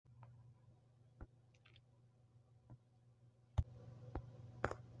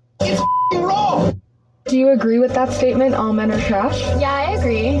wrong! Do you agree with that statement, all men are trash? Yeah, I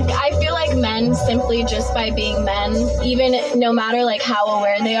agree. I feel like men, simply just by being men, even no matter like how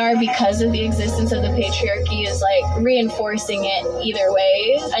aware they are because of the existence of the patriarchy, is like reinforcing it either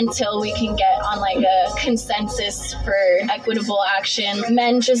way until we can get on like a consensus for equitable action.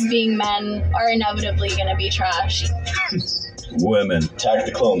 Men just being men are inevitably going to be trash. Women. Attack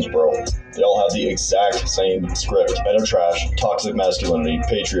the clones, bro. They all have the exact same script. Men are trash, toxic masculinity,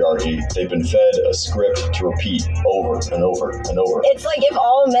 patriarchy. They've been fed a script to repeat over and over and over. It's like if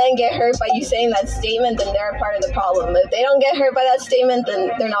all men get hurt by you saying that statement, then they're a part of the problem. If they don't get hurt by that statement,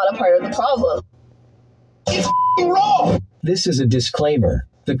 then they're not a part of the problem. It's wrong! This is a disclaimer.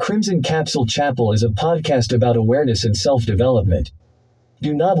 The Crimson Capsule Chapel is a podcast about awareness and self-development.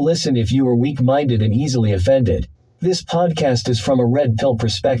 Do not listen if you are weak-minded and easily offended. This podcast is from a red pill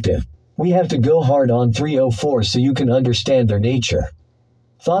perspective. We have to go hard on 304 so you can understand their nature.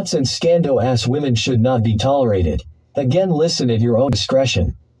 Thoughts and scando-ass women should not be tolerated. Again, listen at your own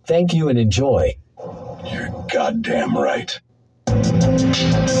discretion. Thank you and enjoy. You're goddamn right.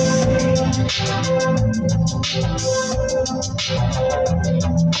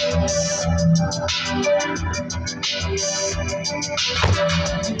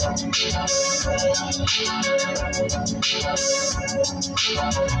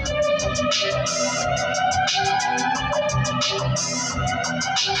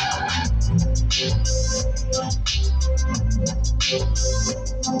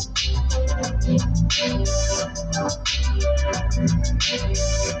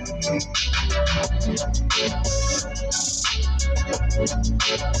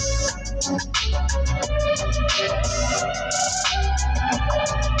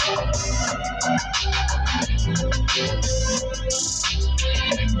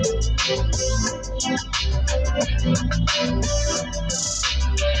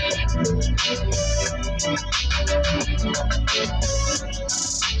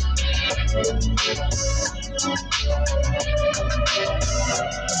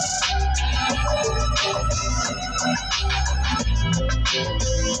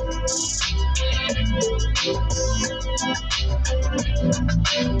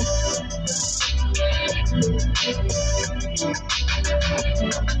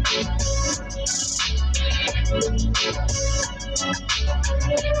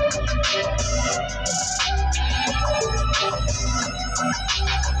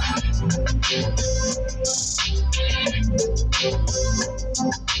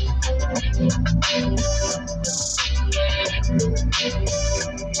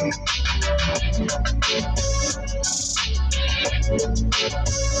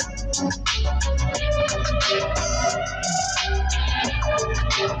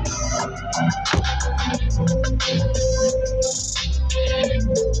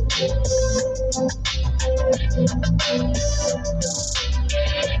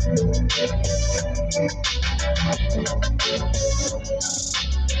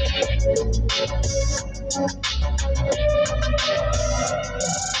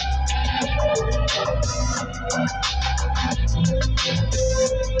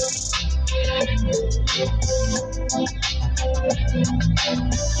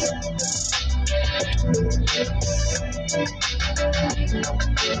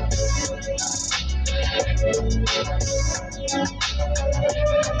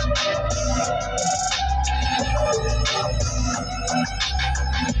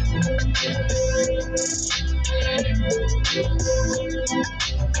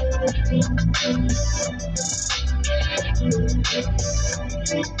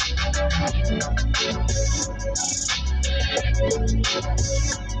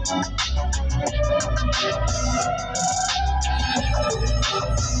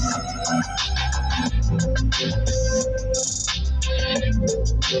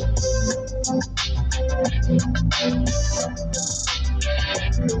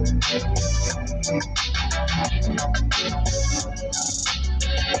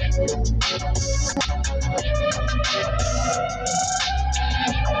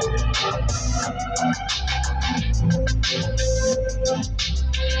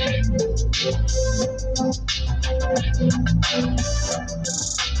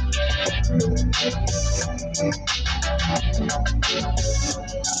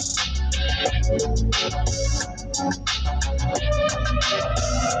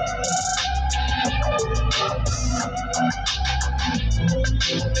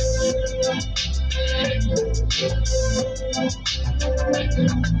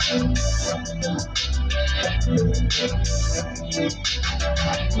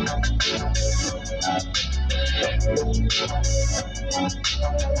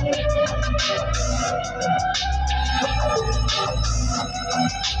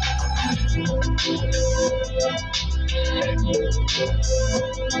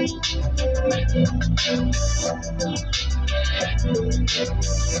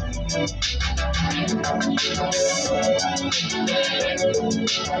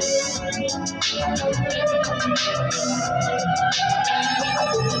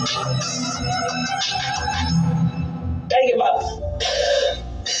 I give up.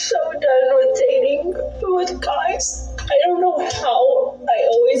 So done with dating with guys. I don't know how I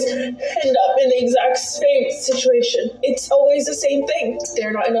always end up in the exact same situation. It's always the same thing.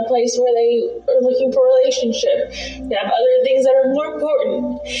 They're not in a place where they are looking for a relationship. They have other things that are more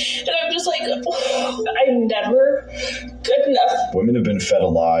important. And I'm just like, I'm never good enough. Women have been fed a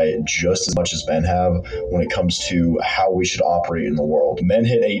lie just as much as men have when it comes to how we should operate in the world. Men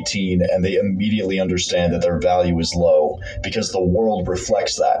hit 18 and they immediately understand that their value is low because the world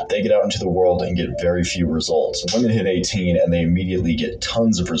reflects that. They get out into the world and get very few results. Women hit 18 and they immediately get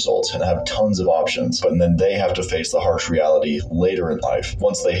tons of results and have tons of options, but then they have to face the harsh reality later in life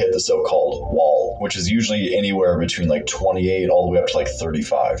once they hit the so-called wall, which is usually anywhere between like 28 all the way up to like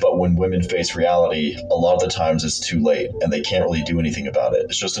 35. But when women face reality, a lot of the times it's too late and they can't really do anything about it.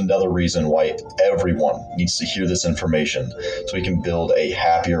 It's just another reason why everyone needs to hear this information so we can build a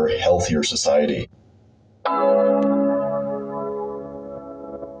happier, healthier society.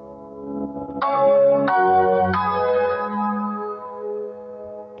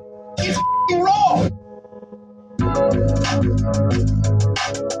 It's wrong.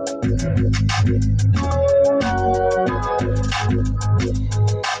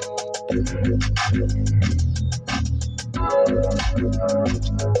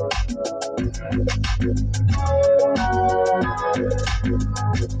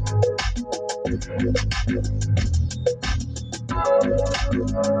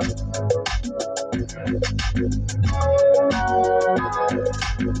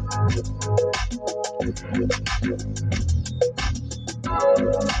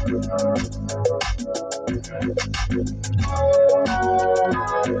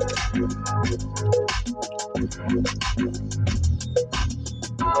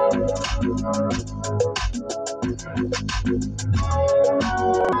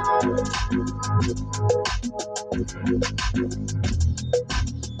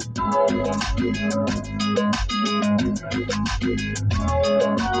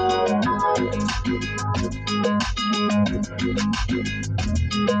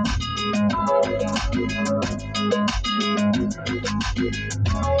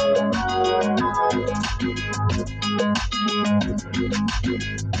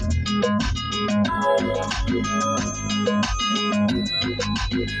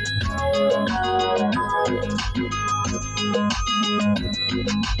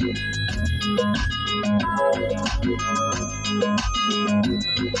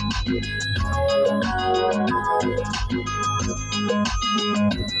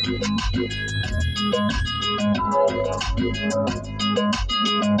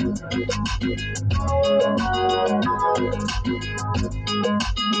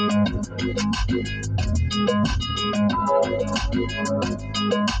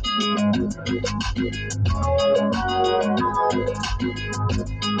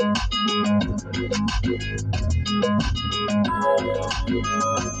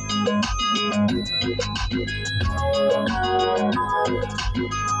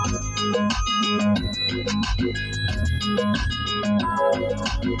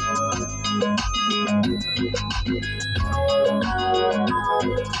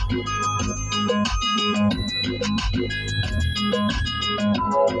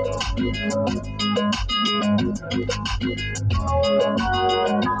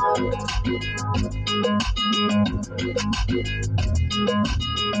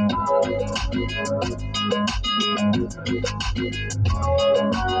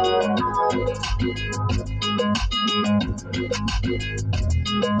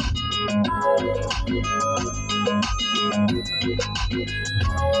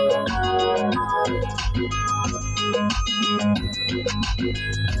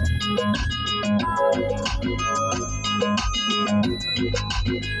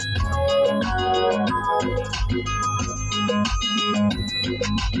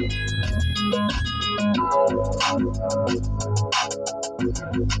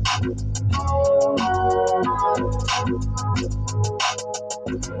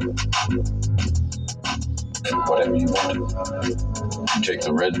 Whatever you want. You take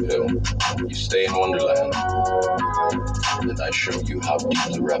the red pill, you stay in Wonderland, and I show you how deep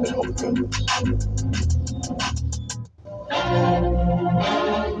the rabbit hole goes.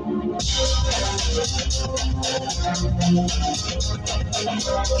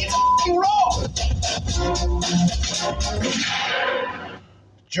 It's f***ing wrong.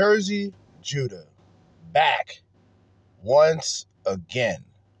 Jersey Judah back once again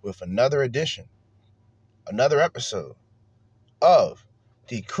with another edition, another episode of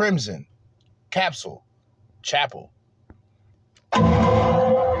the Crimson Capsule Chapel.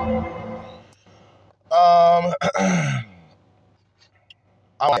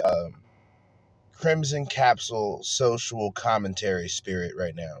 Crimson Capsule social commentary spirit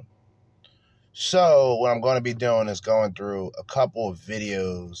right now. So what I'm going to be doing is going through a couple of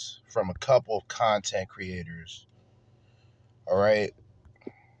videos from a couple of content creators. All right.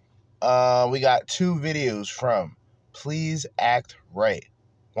 We got 2 videos from Please Act Right.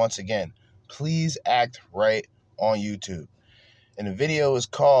 Once again, Please Act Right on YouTube. And the video is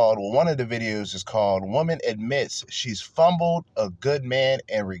called, one of the videos is called Woman Admits She's Fumbled a Good Man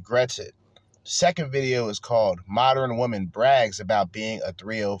and Regrets It. Second video is called Modern Woman Brags About Being a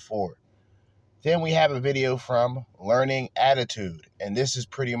 304. Then we have a video from Learning Attitude. And this is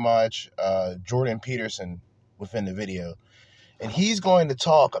pretty much Jordan Peterson within the video. And he's going to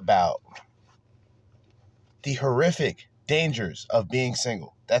talk about the horrific dangers of being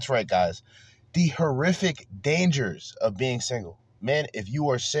single. That's right, guys. The horrific dangers of being single. Men, if you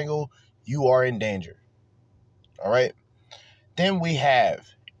are single, you are in danger. All right? Then we have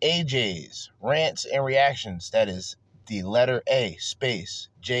AJ's Rants and Reactions. That is the letter A, space,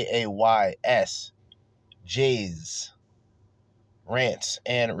 Jays, J's Rants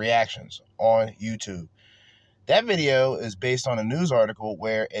and Reactions on YouTube. That video is based on a news article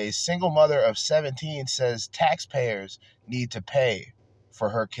where a single mother of 17 says taxpayers need to pay for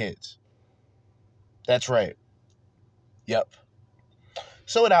her kids. That's right. Yep.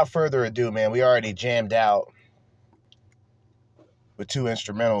 So without further ado, man, we already jammed out with 2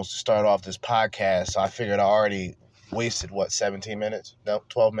 instrumentals to start off this podcast. So I figured I already wasted, 17 minutes? No,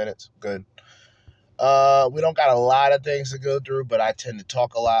 12 minutes. Good. We don't got a lot of things to go through, but I tend to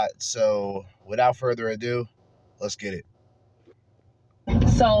talk a lot. So without further ado, let's get it.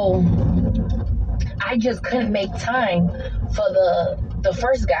 So I just couldn't make time for the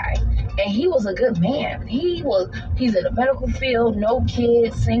first guy. And he was a good man. He's in the medical field, no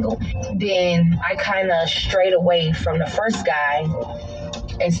kids, single. Then I kind of strayed away from the first guy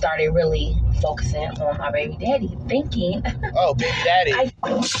and started really focusing on my baby daddy, thinking. Oh, baby daddy.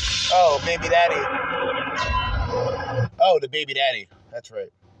 Oh, baby daddy. Oh, the baby daddy. That's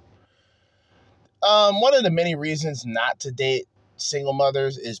right. One of the many reasons not to date single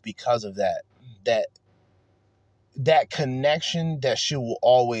mothers is because of that connection that she will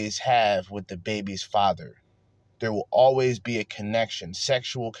always have with the baby's father. There will always be a connection,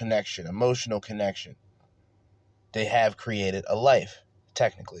 sexual connection, emotional connection. They have created a life,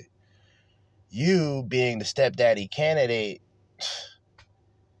 technically. You being the stepdaddy candidate,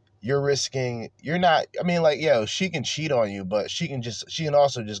 she can cheat on you, but she can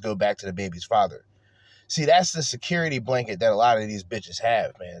also just go back to the baby's father. See, that's the security blanket that a lot of these bitches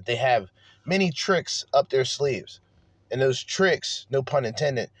have, man. They have many tricks up their sleeves. And those tricks, no pun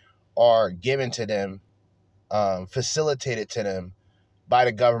intended, are given to them, facilitated to them by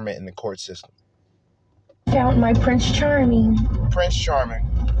the government and the court system. Found my Prince Charming. Prince Charming.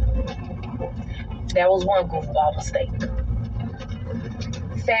 That was one goofball mistake.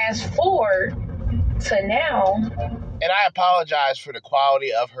 Fast forward to now. And I apologize for the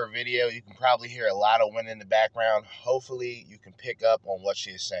quality of her video. You can probably hear a lot of wind in the background. Hopefully you can pick up on what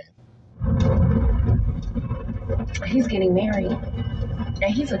she is saying. He's getting married,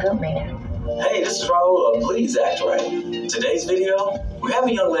 and he's a good man. Hey, this is Raul of Please Act Right. Today's video, we have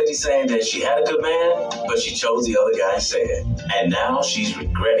a young lady saying that she had a good man, but she chose the other guy instead. And now she's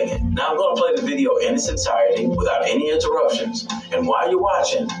regretting it. Now I'm going to play the video in its entirety without any interruptions. And while you're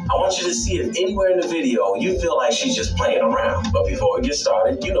watching, I want you to see if anywhere in the video you feel like she's just playing around. But before we get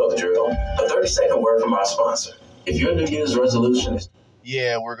started, you know the drill. A 30-second word from our sponsor. If your New Year's resolution is...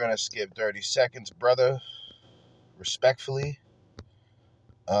 Yeah, we're going to skip 30 seconds, brother. Respectfully.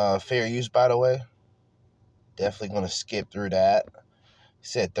 Fair use, by the way. Definitely going to skip through that. He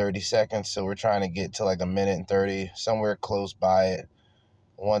said 30 seconds, so we're trying to get to like a minute and 30, somewhere close by it.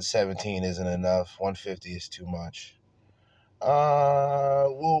 117 isn't enough. 150 is too much.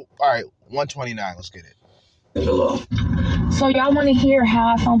 All right, 129. Let's get it. So y'all want to hear how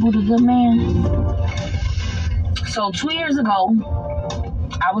I fumbled a good man? So 2 years ago,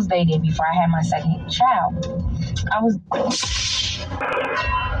 I was dating before I had my second child.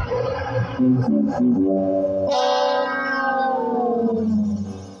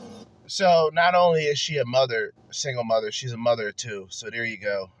 So not only is she a single mother, she's a mother too. So there you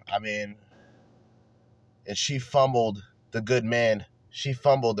go. I mean, and she fumbled the good man. She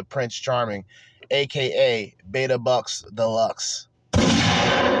fumbled the Prince Charming, a.k.a. Beta Bucks Deluxe.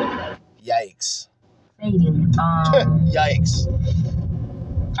 Yikes. Dating. Yikes.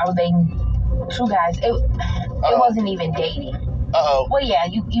 I was dating 2 guys. It wasn't even dating. Uh-oh. Well, yeah,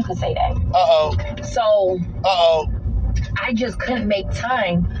 you could say that. Uh-oh. So, uh-oh. I just couldn't make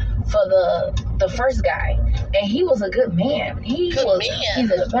time for the first guy. And he was a good man. He's in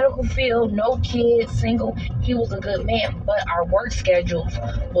the medical field, no kids, single. He was a good man. But our work schedules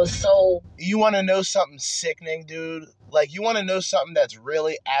was so... You want to know something sickening, dude? Like, you want to know something that's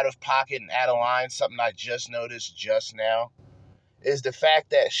really out of pocket and out of line? Something I just noticed just now? Is the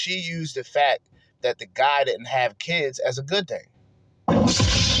fact that she used the fact that the guy didn't have kids as a good thing.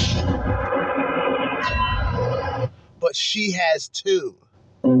 But she has 2.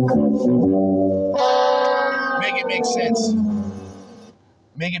 Make it make sense.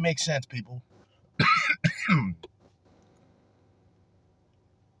 Make it make sense, people.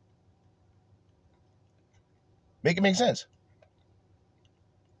 Make it make sense.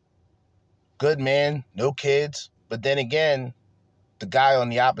 Good man, no kids. But then again, the guy on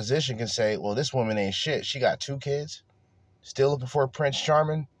the opposition can say, well, this woman ain't shit. She got 2 kids. Still looking for a Prince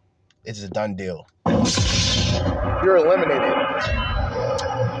Charming. It's a done deal. You're eliminated.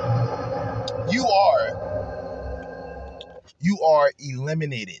 You are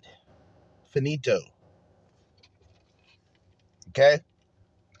eliminated. Finito. Okay?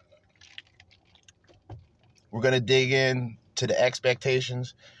 We're going to dig in to the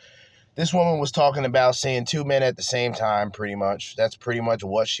expectations. This woman was talking about seeing 2 men at the same time, pretty much. That's pretty much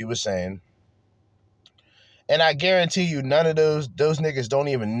what she was saying. And I guarantee you, none of those niggas don't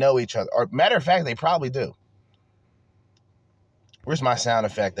even know each other. Or matter of fact, they probably do. Where's my sound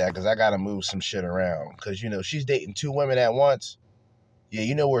effect at? Because I got to move some shit around. Because, you know, she's dating 2 women at once. Yeah,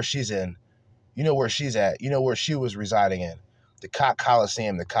 you know where she's in. You know where she's at. You know where she was residing in. The Cock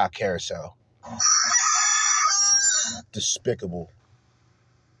Coliseum, the Cock Carousel. Despicable.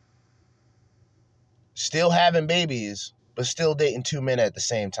 Still having babies, but still dating 2 men at the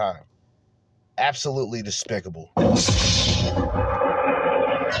same time. Absolutely despicable. Ugh.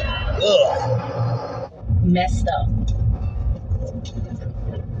 Messed up.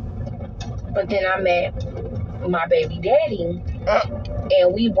 But then I met my baby daddy,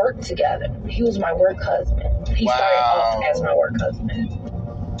 and we worked together. He was my work husband. He started off as my work husband.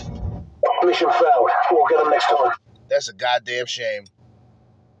 Mission failed. We'll get him next time. That's a goddamn shame.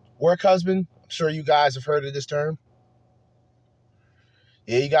 Work husband? I'm sure you guys have heard of this term.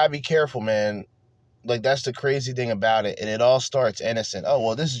 Yeah, you gotta be careful, man. Like, that's the crazy thing about it. And it all starts innocent. Oh,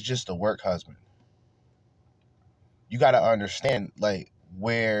 well, this is just a work husband. You gotta understand, like,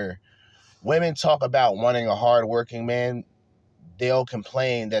 where women talk about wanting a hardworking man, they'll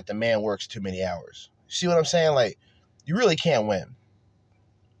complain that the man works too many hours. See what I'm saying? Like, you really can't win.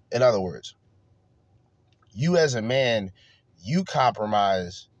 In other words, you as a man, you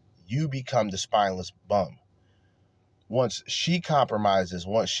compromise, you become the spineless bum. Once she compromises,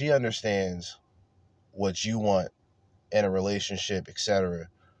 once she understands what you want in a relationship, etc.,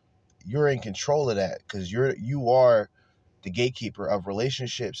 you're in control of that, because you are the gatekeeper of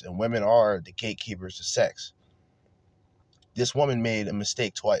relationships, and women are the gatekeepers of sex. This woman made a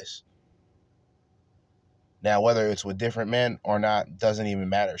mistake twice. Now, whether it's with different men or not doesn't even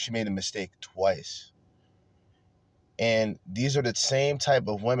matter. She made a mistake twice. And these are the same type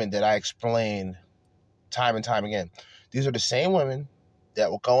of women that I explain time and time again. These are the same women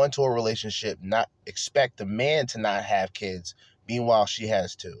that will go into a relationship, not expect the man to not have kids, meanwhile she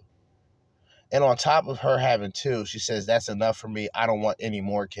has 2. And on top of her having 2, she says, that's enough for me. I don't want any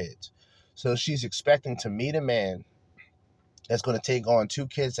more kids. So she's expecting to meet a man that's going to take on 2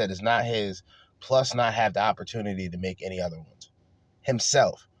 kids that is not his, plus not have the opportunity to make any other ones.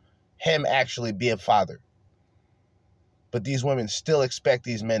 Himself. Him actually be a father. But these women still expect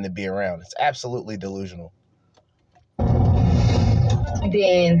these men to be around. It's absolutely delusional.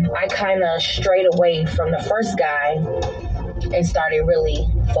 Then I kind of strayed away from the first guy and started really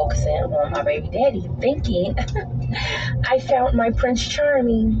focusing on my baby daddy, thinking I found my Prince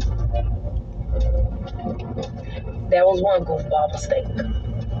Charming. That was one goofball mistake.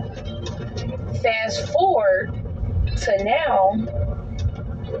 Fast forward to now,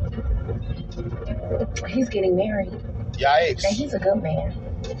 he's getting married. Yikes. And he's a good man.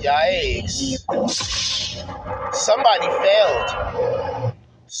 Yikes. Somebody failed.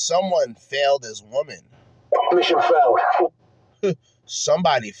 Someone failed as woman. Mission failed.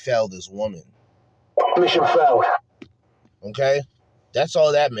 Somebody failed as woman. Mission failed. Okay? That's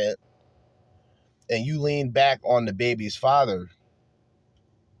all that meant. and you lean back on the baby's father,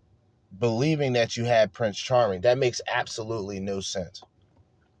 believing that you had Prince Charming, that makes absolutely no sense.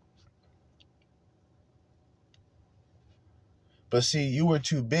 But see, you were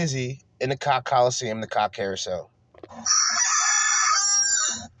too busy in the cock coliseum, the cock carousel,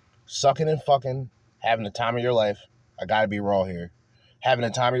 sucking and fucking, having the time of your life. I gotta be raw here. Having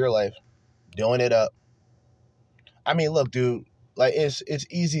the time of your life, doing it up. I mean, look, dude, like it's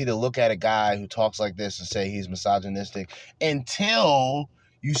easy to look at a guy who talks like this and say he's misogynistic until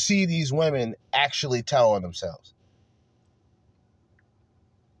you see these women actually tell on themselves.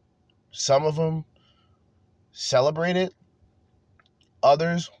 Some of them celebrate it.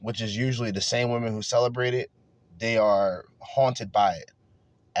 Others, which is usually the same women who celebrate it, they are haunted by it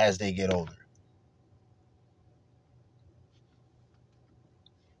as they get older.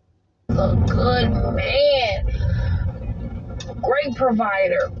 A good man. Great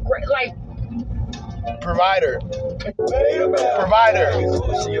provider. Great, like. Provider.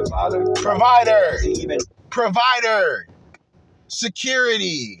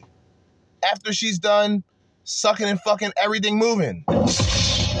 Security. After she's done sucking and fucking, everything moving.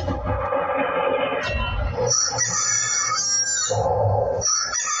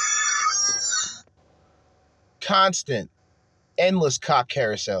 Constant, endless cock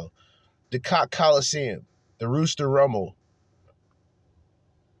carousel. The cock coliseum. The Rooster Rumble.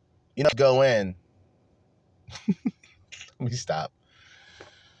 You know, go in. Let me stop.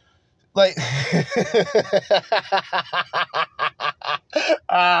 Like,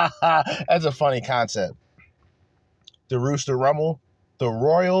 that's a funny concept. The Rooster Rumble, the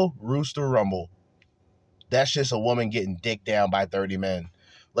Royal Rooster Rumble. That's just a woman getting dicked down by 30 men.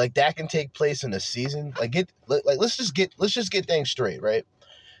 Like, that can take place in a season. Let's just get things straight, right?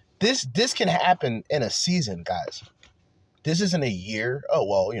 This can happen in a season, guys. This isn't a year. Oh,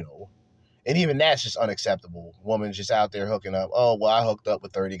 well, you know. And even that's just unacceptable. Woman's just out there hooking up. Oh, well, I hooked up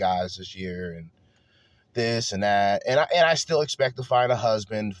with 30 guys this year and this and that. And I still expect to find a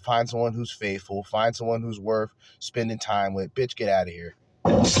husband, find someone who's faithful, find someone who's worth spending time with. Bitch, get out of here.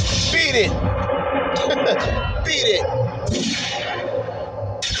 Beat it. Beat it.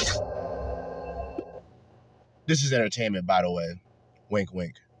 This is entertainment, by the way. Wink,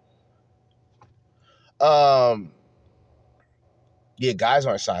 wink. Yeah, guys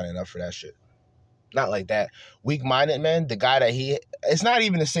aren't signing up for that shit. Not like that. Weak-minded men, the guy that it's not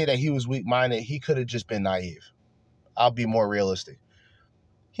even to say that he was weak-minded. He could have just been naive. I'll be more realistic.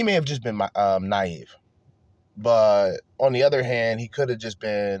 He may have just been naive. But on the other hand, he could have just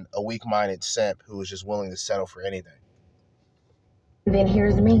been a weak-minded simp who was just willing to settle for anything. Then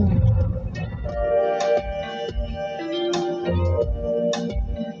here's me.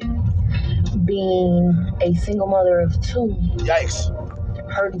 Being a single mother of 2. Yikes.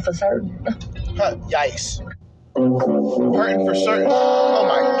 Hurting for certain. Huh, yikes. Hurting for certain. Oh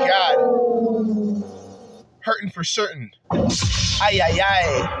my God. Hurting for certain. Ay, ay,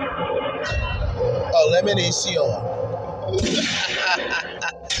 ay. Elimination.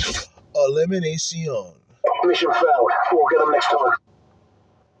 Elimination. Mission failed. We'll get them next time.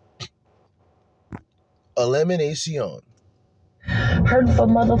 Elimination. Hurting for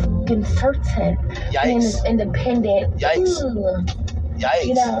motherfucking certain. Yikes. Being independent. Yikes. Ugh. Yikes.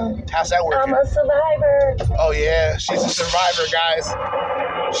 You know, how's that working? I'm a survivor. Oh, yeah. She's a survivor, guys.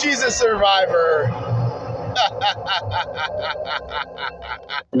 She's a survivor.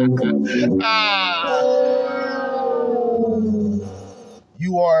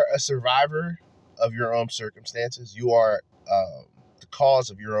 You are a survivor of your own circumstances. You are the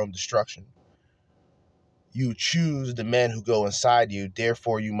cause of your own destruction. You choose the men who go inside you.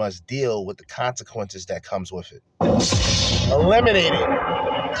 Therefore, you must deal with the consequences that comes with it. Eliminated.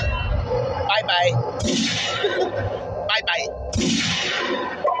 Bye-bye. Bye-bye.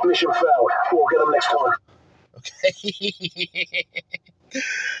 Mission failed. We'll get them next time. Okay.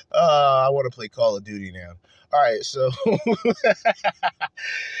 I want to play Call of Duty now. All right, so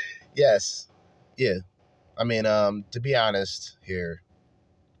yes. Yeah. I mean, to be honest here,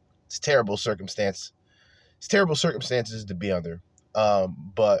 it's terrible circumstance. It's terrible circumstances to be under.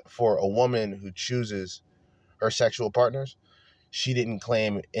 But for a woman who chooses her sexual partners, she didn't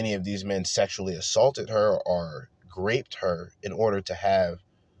claim any of these men sexually assaulted her or raped her in order to have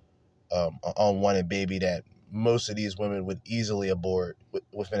an unwanted baby that most of these women would easily abort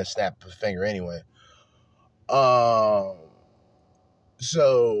within a snap of a finger anyway. So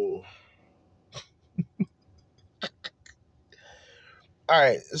all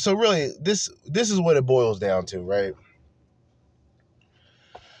right, so really this is what it boils down to, right?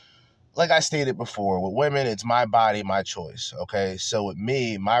 like I stated before, with women, it's my body, my choice, okay? So with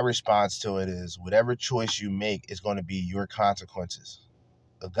me, my response to it is whatever choice you make is going to be your consequences.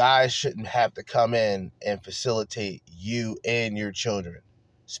 A guy shouldn't have to come in and facilitate you and your children,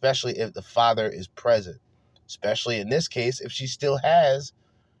 especially if the father is present, especially in this case, if she still has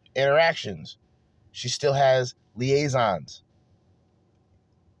interactions. She still has liaisons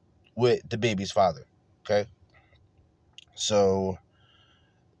with the baby's father, okay? So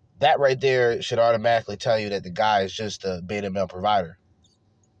that right there should automatically tell you that the guy is just a beta male provider.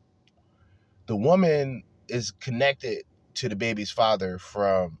 The woman is connected to the baby's father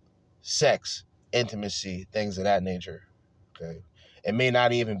from sex, intimacy, things of that nature, okay? It may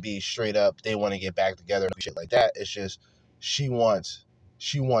not even be straight up, they want to get back together, shit like that. It's just she wants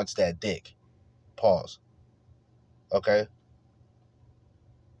that dick. Pause. Okay?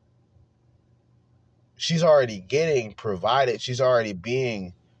 She's already getting provided. She's already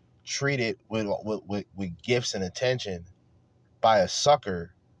being treated with gifts and attention by a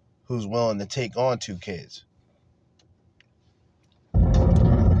sucker who's willing to take on 2 kids.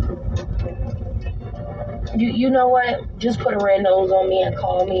 You know what? Just put a red nose on me and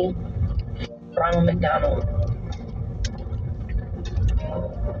call me Ronald McDonald.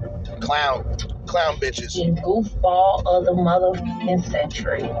 Clown bitches. The goofball of the motherfucking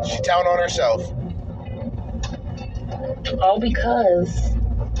century. She telling on herself. All because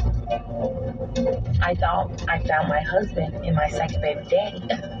I thought I found my husband and my second baby daddy.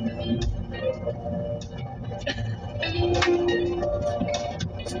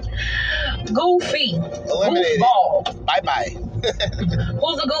 Goofy. Eliminated. Goofball. Bye-bye.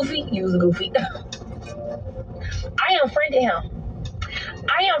 Who's a goofy? You's a goofy. I unfriended him.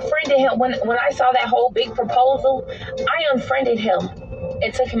 When I saw that whole big proposal, I unfriended him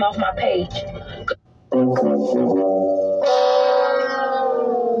and took him off my page.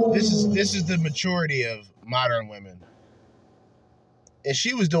 This is the maturity of modern women. And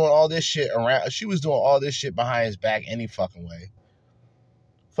she was doing all this shit behind his back any fucking way.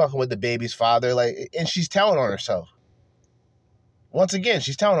 Fucking with the baby's father, and she's telling on herself. Once again,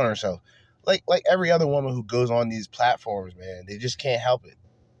 she's telling on herself. Like every other woman who goes on these platforms, man, they just can't help it.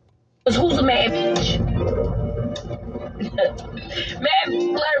 Who's a mad bitch? Mad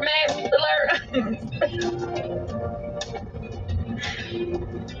alert.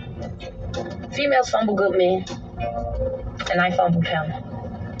 Females fumble good men. And I fumbled him.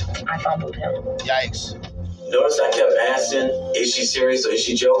 Yikes. Notice I kept asking, is she serious or is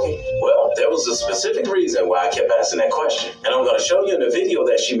she joking? Well, there was a specific reason why I kept asking that question. And I'm going to show you in the video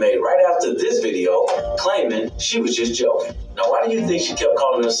that she made right after this video, claiming she was just joking. Now, why do you think she kept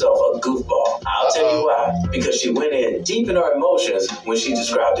calling herself a goofball? I'll tell you why. Because she went in deep in her emotions when she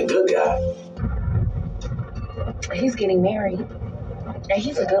described a good guy. He's getting married. And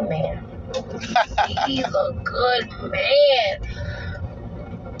he's a good man. He's a good man.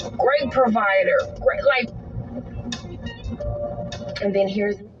 Great provider. And then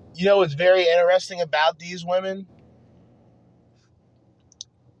here's... You know what's very interesting about these women?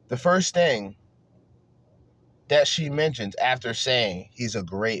 The first thing that she mentions after saying he's a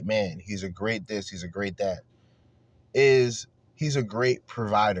great man, he's a great this, he's a great that, is he's a great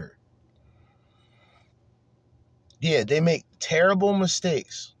provider. Yeah, they make terrible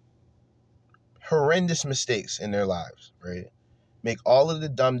mistakes, horrendous mistakes in their lives, right? Make all of the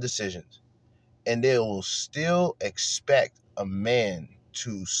dumb decisions, and they will still expect a man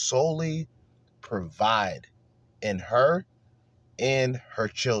to solely provide in her and her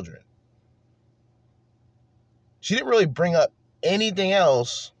children. She didn't really bring up anything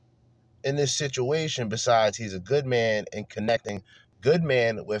else in this situation besides he's a good man and connecting good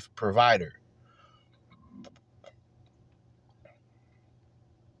man with provider.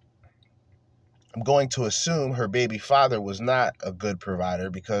 I'm going to assume her baby father was not a good provider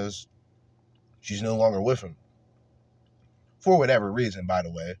because she's no longer with him. For whatever reason, by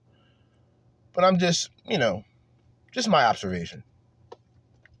the way. But I'm just, just my observation.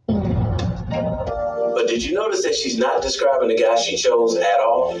 But did you notice that she's not describing the guy she chose at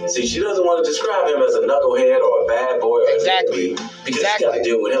all? See, she doesn't want to describe him as a knucklehead or a bad boy or exactly. Because she got to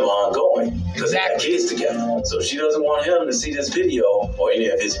deal with him ongoing. Because they got kids together. So she doesn't want him to see this video or any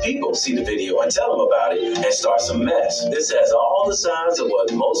of his people see the video and tell him about it and start some mess. This has all the signs of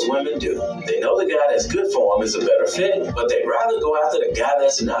what most women do. They know the guy that's good for them is a better fit, but they'd rather go after the guy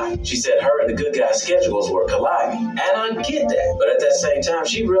that's not. She said her and the good guy's schedules were colliding. And I get that. But at that same time,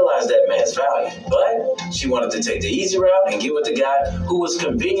 she realized that man's value. But she wanted to take the easy route and get with the guy who was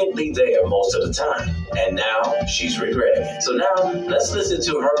conveniently there most of the time. And now she's regretting it. So now let's listen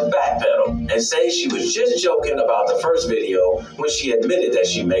to her backpedal and say she was just joking about the first video when she admitted that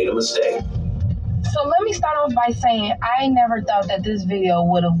she made a mistake. So let me start off by saying I never thought that this video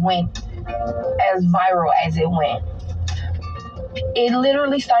would have went as viral as it went. It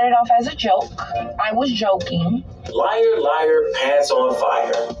literally started off as a joke. I was joking. Liar, liar, pants on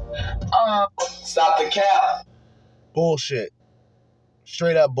fire. Stop the cap. Bullshit.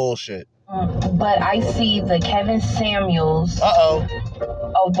 Straight up bullshit. But I see the Kevin Samuels of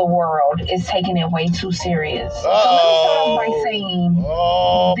the world is taking it way too serious. So let me start off by saying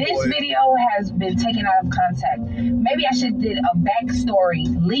this video has been taken out of context. Maybe I should did a backstory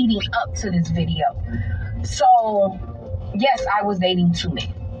leading up to this video. So yes, I was dating two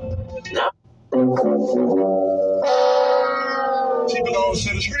men. She belongs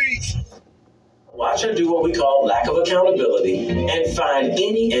to the streets. Watch her do what we call lack of accountability and find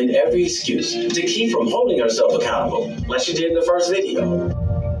any and every excuse to keep from holding herself accountable, like she did in the first video.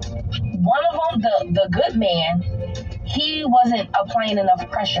 One of them, the good man, he wasn't applying enough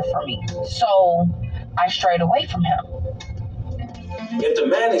pressure for me, so I strayed away from him. If the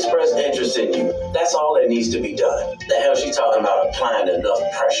man expressed interest in you, that's all that needs to be done. The hell she talking about applying enough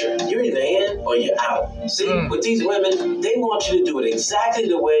pressure? You're either in or you're out. See, with these women, they want you to do it exactly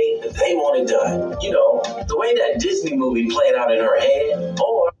the way they want it done. You know, the way that Disney movie played out in her head,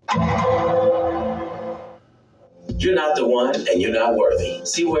 or you're not the one and you're not worthy.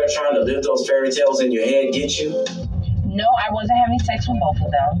 See where trying to live those fairy tales in your head gets you? No, I wasn't having sex with both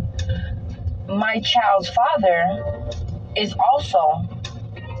of them. My child's father is also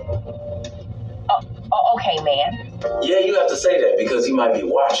okay, man. Yeah, you have to say that because he might be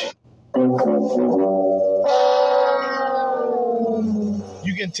watching.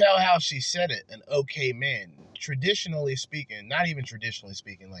 You can tell how she said it, an okay man. Traditionally speaking, not even traditionally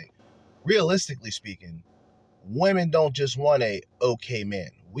speaking, like realistically speaking, women don't just want a okay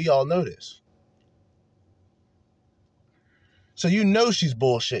man. We all know this. So you know she's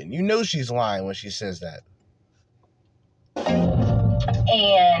bullshitting. You know she's lying when she says that.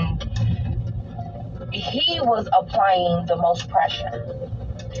 And he was applying the most pressure.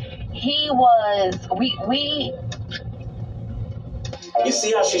 He was, You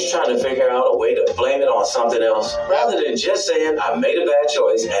see how she's trying to figure out a way to blame it on something else, rather than just saying, I made a bad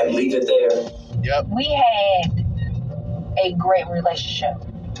choice and leave it there? Yep. We had a great relationship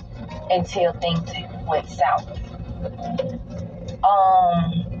until things went south.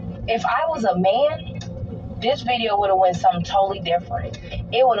 If I was a man, this video would have went something totally different.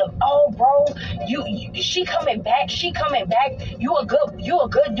 It would have, oh bro, she coming back, you a good dude.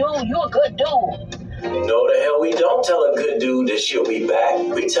 No, the hell we don't tell a good dude that she'll be back.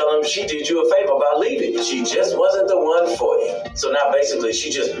 We tell him she did you a favor by leaving. She just wasn't the one for you. So now basically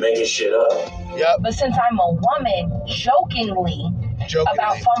she just making shit up. Yep. But since I'm a woman, jokingly.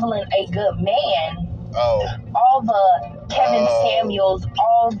 About fumbling a good man, all the Kevin Samuels,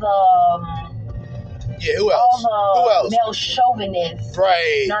 all the who else? all the male chauvinists,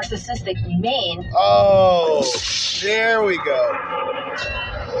 right? Narcissistic men. Oh, there we go.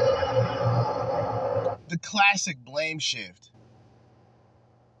 The classic blame shift.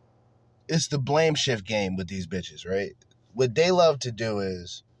 It's the blame shift game with these bitches, right? What they love to do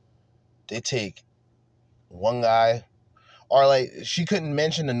is they take one guy, or like she couldn't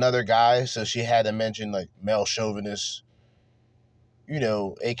mention another guy, so she had to mention like male chauvinists, you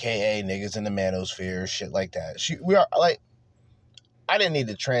know, aka niggas in the manosphere, shit like that. We are like, I didn't need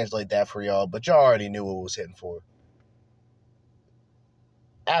to translate that for y'all, but y'all already knew what was hitting for.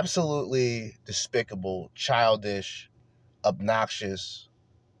 Absolutely despicable, childish, obnoxious,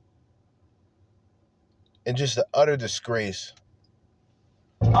 and just the utter disgrace.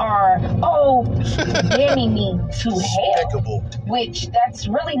 Are damning me to hell, which that's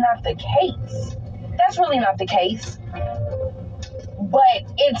really not the case. That's really not the case. But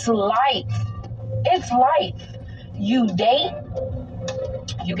it's life. It's life. You date,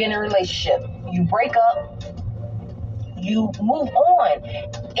 you get in a relationship, you break up, you move on.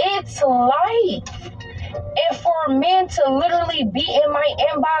 It's life. And for men to literally be in my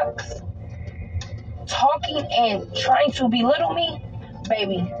inbox talking and trying to belittle me,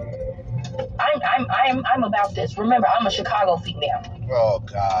 baby, I'm about this. Remember, I'm a Chicago female. Oh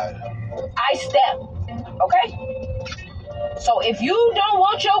God. I step, okay? So if you don't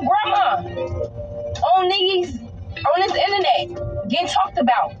want your grandma on these on this internet getting talked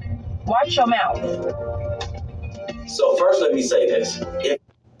about, watch your mouth. So first let me say this.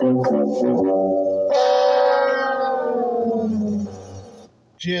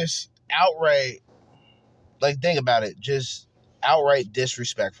 Just outright, like, think about it, just outright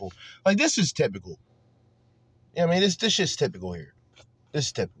disrespectful. Like, this is typical. I mean, this shit's typical here. This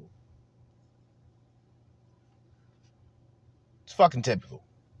is typical. fucking typical.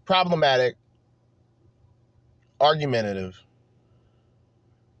 Problematic. Argumentative.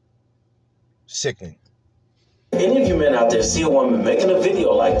 Sickening. Any of you men out there see a woman making a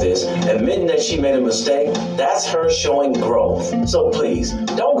video like this, admitting that she made a mistake, that's her showing growth. So please,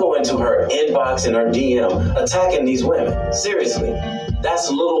 don't go into her inbox and her DM attacking these women. Seriously,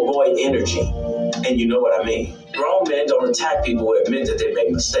 that's little boy energy. And you know what I mean. Grown men don't attack people who admit that they make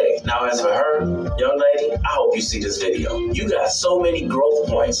mistakes. Now, as for her, young lady, I hope you see this video. You got so many growth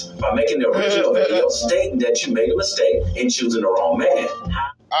points by making the original video stating that you made a mistake in choosing the wrong man.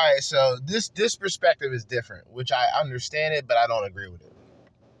 All right, so this perspective is different, which I understand it, but I don't agree with it.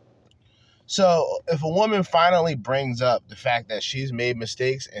 So if a woman finally brings up the fact that she's made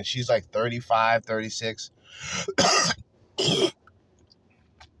mistakes and she's like 35, 36,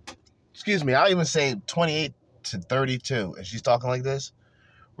 excuse me, I'll even say 28 to 32, and she's talking like this,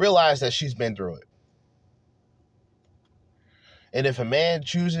 realize that she's been through it. And if a man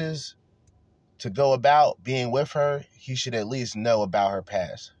chooses to go about being with her, he should at least know about her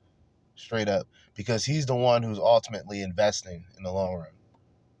past. Straight up. Because he's the one who's ultimately investing in the long run.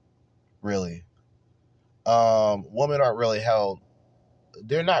 Really. Women aren't really held,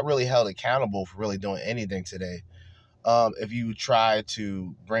 they're not really held accountable for really doing anything today. If you try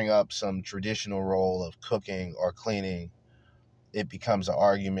to bring up some traditional role of cooking or cleaning, it becomes an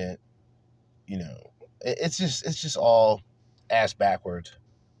argument. You know, it's just all ass backwards.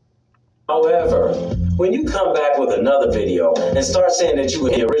 However, when you come back with another video and start saying that you were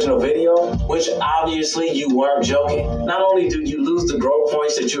in the original video, which obviously you weren't joking, not only do you lose the growth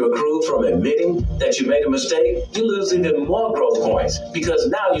points that you accrued from admitting that you made a mistake, you lose even more growth points because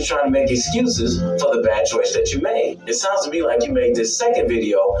now you're trying to make excuses for the bad choice that you made. It sounds to me like you made this second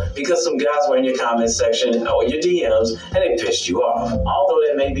video because some guys were in your comment section or your DMs and they pissed you off. Although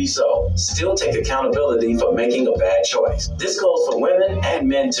that may be so, still take accountability for making a bad choice. This goes for women and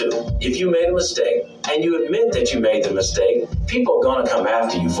men too. If you made a mistake and you admit that you made the mistake, people are going to come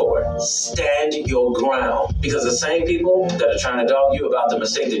after you for it. Stand your ground, because the same people that are trying to dog you about the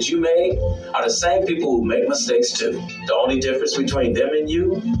mistake that you made are the same people who make mistakes too. The only difference between them and you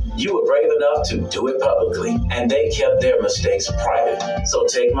were brave enough to do it publicly, and they kept their mistakes private. So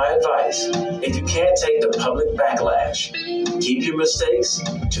take my advice. If you can't take the public backlash, keep your mistakes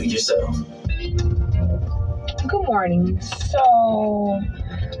to yourself. Good morning. So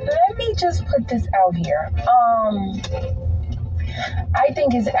let me just put this out here. I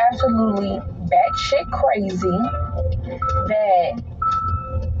think it's absolutely batshit crazy that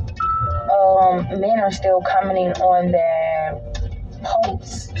men are still commenting on the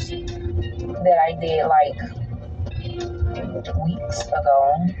posts that I did like weeks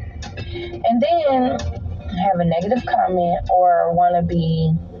ago, and then have a negative comment or want to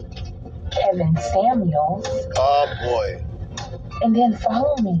be Kevin Samuels. Oh boy. And then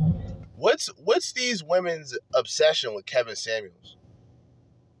follow me. What's these women's obsession with Kevin Samuels?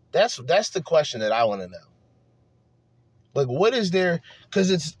 That's the question that I want to know. Like, what is there?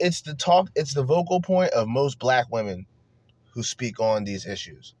 Because it's the vocal point of most black women who speak on these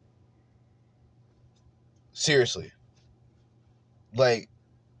issues. Seriously. Like,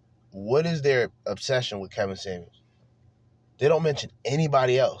 what is their obsession with Kevin Samuels? They don't mention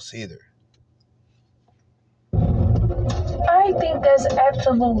anybody else either. I think that's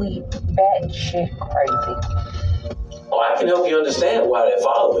absolutely batshit crazy. Oh, I can help you understand why they're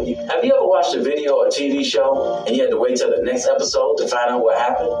following you. Have you ever watched a video or TV show and you had to wait till the next episode to find out what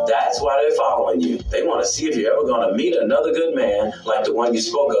happened? That's why they're following you. They want to see if you're ever going to meet another good man like the one you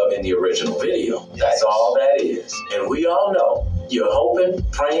spoke of in the original video. That's all that is. And we all know you're hoping,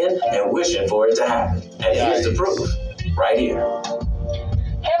 praying, and wishing for it to happen. And here's the proof, right here.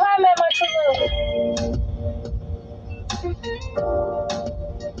 Have I met my true love?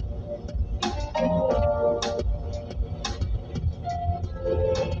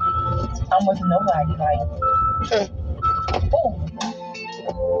 I'm with nobody, like. Oh.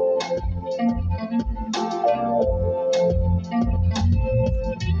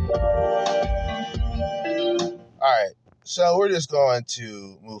 All right, so we're just going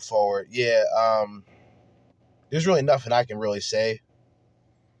to move forward. Yeah, there's really nothing I can really say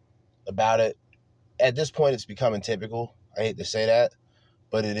about it. At this point, it's becoming typical. I hate to say that,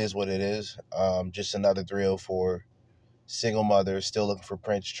 but it is what it is. Just another 304 single mother still looking for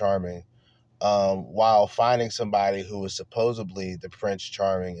Prince Charming, while finding somebody who was supposedly the Prince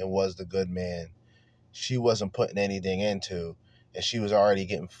Charming and was the good man. She wasn't putting anything into, and she was already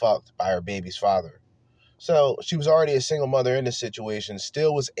getting fucked by her baby's father. So she was already a single mother in this situation,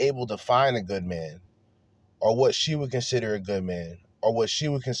 still was able to find a good man, or what she would consider a good man, or what she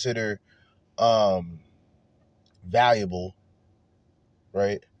would consider valuable,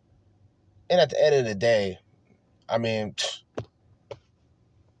 right? And at the end of the day, I mean,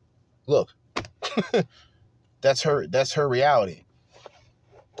 look, that's her reality.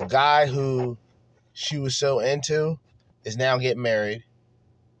 The guy who she was so into is now getting married.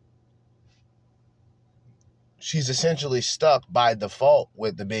 She's essentially stuck by default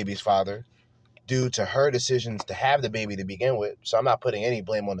with the baby's father due to her decisions to have the baby to begin with. So I'm not putting any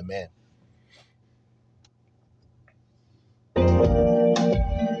blame on the man.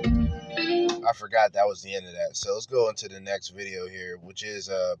 I forgot that was the end of that. So let's go into the next video here, which is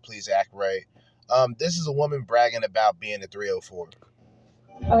Please Act Right. This is a woman bragging about being a 304.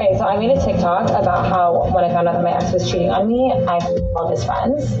 Okay, so I made a TikTok about how when I found out that my ex was cheating on me, I called his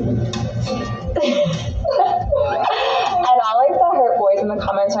friends. And all like the hurt boys in the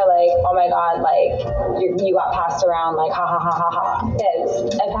comments are like, oh my god, like you got passed around, like ha ha ha ha ha.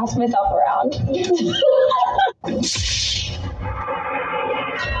 Yes, I passed myself around.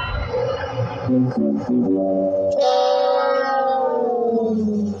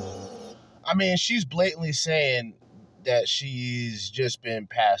 I mean, she's blatantly saying that she's just been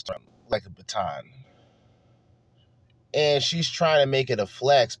passed on like a baton. And she's trying to make it a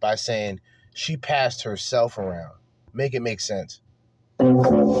flex by saying she passed herself around. Make it make sense. An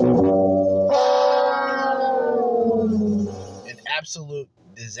absolute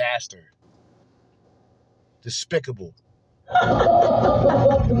disaster. Despicable. Like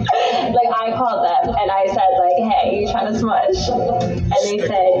I called them and I said like, hey, you trying to smush? And they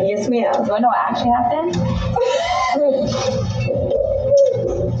said, yes ma'am. Do I know what actually happened?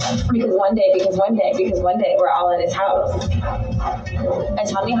 Because one day we're all at his house. And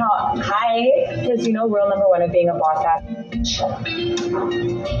tell me how because you know rule number one of being a boss ass.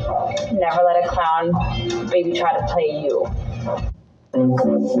 Never let a clown baby try to play you.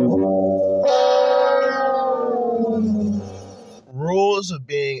 Rules of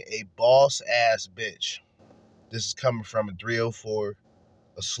being a boss ass bitch. This is coming from a 304,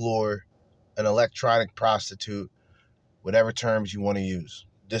 a slur, an electronic prostitute, whatever terms you want to use.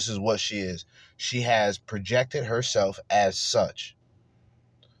 This is what she is. She has projected herself as such.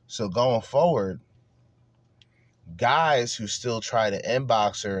 So going forward, guys who still try to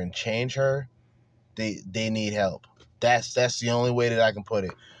inbox her and change her, they need help. That's the only way that I can put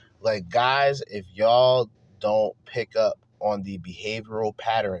it. Like, guys, if y'all don't pick up on the behavioral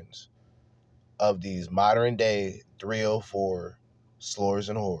patterns of these modern day 304 slurs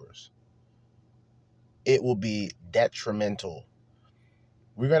and whores, it will be detrimental.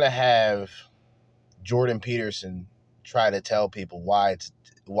 We're going to have Jordan Peterson try to tell people why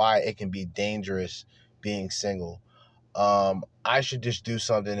it can be dangerous being single. I should just do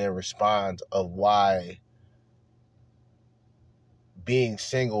something in response of why being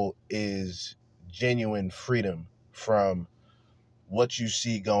single is genuine freedom from what you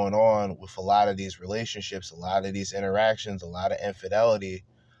see going on with a lot of these relationships, a lot of these interactions, a lot of infidelity,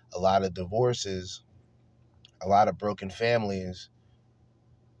 a lot of divorces, a lot of broken families.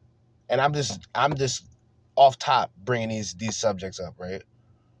 And I'm just off top bringing these subjects up, right?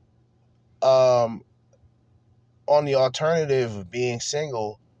 On the alternative of being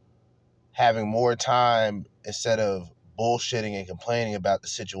single, having more time instead of bullshitting and complaining about the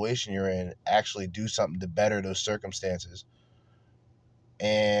situation you're in, actually do something to better those circumstances.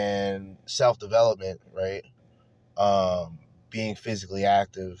 And self-development, right? Being physically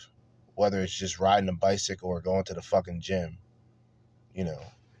active, whether it's just riding a bicycle or going to the fucking gym, you know,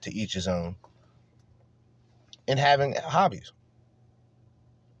 to each his own. And having hobbies.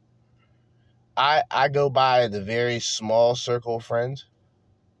 I go by the very small circle of friends,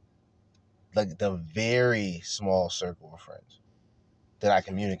 like the very small circle of friends that I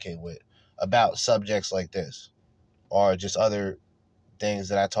communicate with about subjects like this or just other things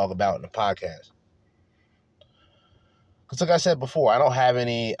that I talk about in the podcast. Because like I said before, I don't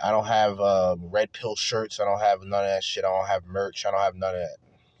have red pill shirts. I don't have none of that shit. I don't have merch. I don't have none of that.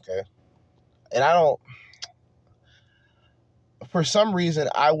 Okay? And I don't, for some reason,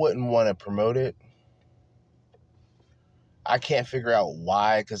 I wouldn't want to promote it. I can't figure out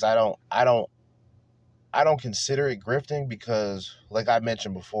why, because I don't consider it grifting because, like I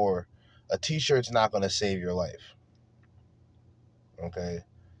mentioned before, a t-shirt's not going to save your life. Okay?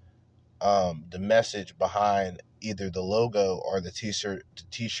 The message behind either the logo or the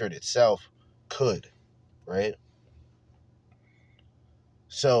t-shirt itself could, right?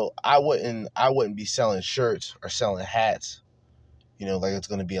 So I wouldn't be selling shirts or selling hats, you know, like it's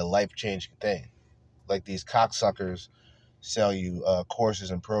going to be a life-changing thing. Like these cocksuckers sell you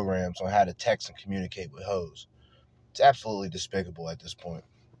courses and programs on how to text and communicate with hoes. It's absolutely despicable at this point.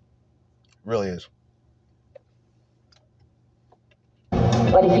 It really is.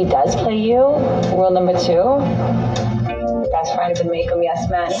 But if he does play you, rule number 2, best friends and make him yes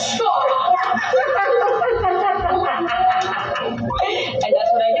man. And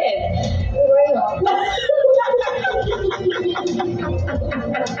that's what I did.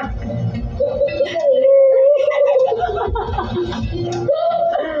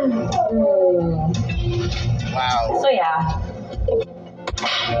 Wow. So yeah.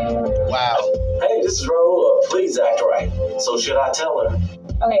 Wow. Hey, this is Raul. Please act right. So should I tell her?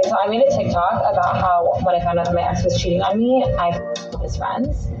 Okay, so I made a TikTok about how when I found out that my ex was cheating on me, I with his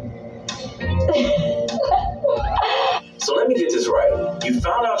friends. So let me get this right. You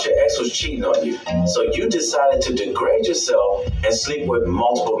found out your ex was cheating on you, so you decided to degrade yourself and sleep with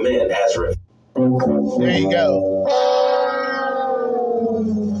multiple men as revenge. There you go.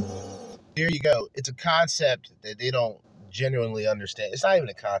 There you go. It's a concept that they don't genuinely understand. It's not even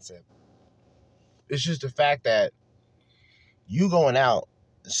a concept. It's just the fact that you going out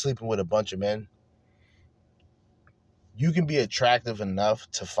and sleeping with a bunch of men, you can be attractive enough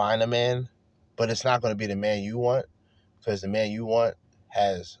to find a man, but it's not going to be the man you want, because the man you want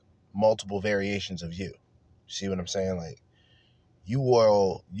has multiple variations of you. See what I'm saying? Like, you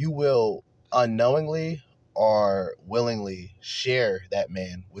will unknowingly or willingly share that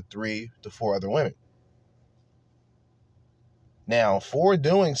man with 3 to 4 other women. Now, for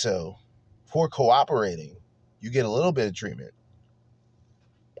doing so, for cooperating, you get a little bit of treatment.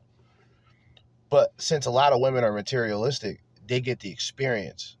 But since a lot of women are materialistic, they get the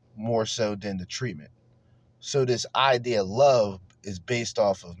experience more so than the treatment. So this idea of love is based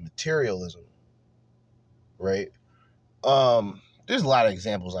off of materialism, right? There's a lot of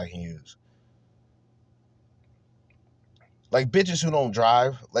examples I can use. Like bitches who don't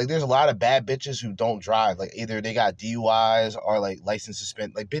drive. Like there's a lot of bad bitches who don't drive. Like either they got DUIs or like license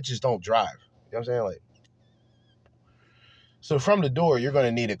suspended. Like bitches don't drive. You know what I'm saying? Like, so from the door, you're going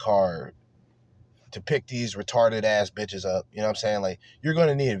to need a car to pick these retarded ass bitches up. You know what I'm saying? Like, you're going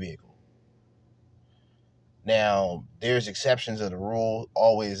to need a vehicle. Now, there's exceptions of the rule.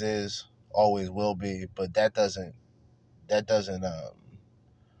 Always is, always will be, but that doesn't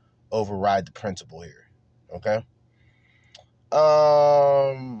override the principle here. Okay?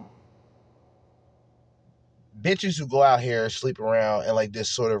 Bitches who go out here, sleep around, and like this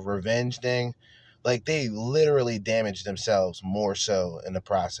sort of revenge thing, like they literally damage themselves more so in the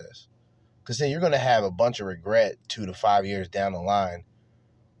process. Because then you're going to have a bunch of regret 2 to 5 years down the line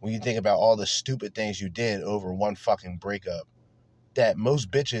when you think about all the stupid things you did over one fucking breakup. That most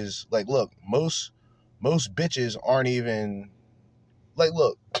bitches, like, look, most bitches aren't even, like,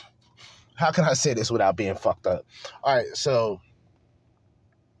 look, how can I say this without being fucked up? All right, so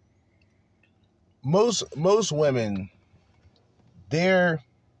most women, their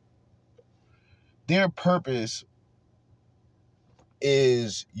purpose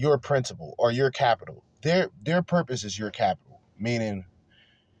is your principle or your capital. Their purpose is your capital, meaning,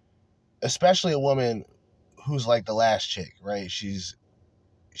 especially a woman who's like the last chick, right? She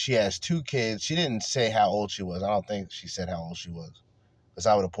has 2 kids. She didn't say how old she was. I don't think she said how old she was, because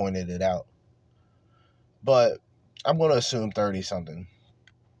I would have pointed it out. But I'm going to assume 30 something.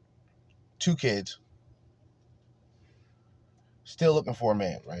 2 kids. Still looking for a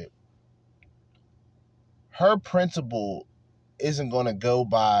man, right? Her principle isn't going to go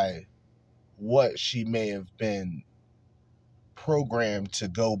by what she may have been programmed to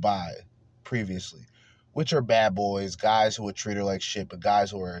go by previously, which are bad boys, guys who would treat her like shit, but guys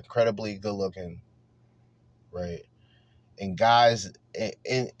who are incredibly good looking, right? And guys,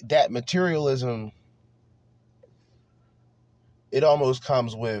 and that materialism, it almost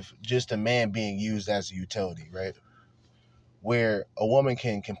comes with just a man being used as a utility, right? Where a woman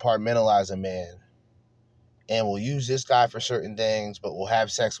can compartmentalize a man and will use this guy for certain things, but will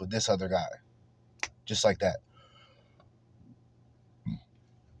have sex with this other guy. Just like that.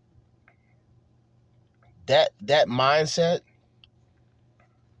 That mindset,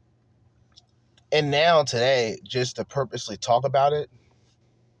 and now today, just to purposely talk about it,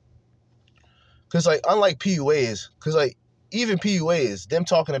 because like, unlike PUAs, because like, even PUAs, them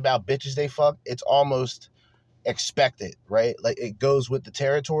talking about bitches they fuck, it's almost expected, right? Like, it goes with the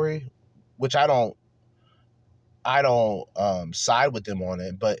territory, which I don't side with them on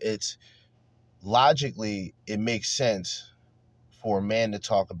it, but it's logically, it makes sense for a man to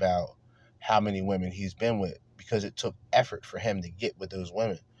talk about how many women he's been with, because it took effort for him to get with those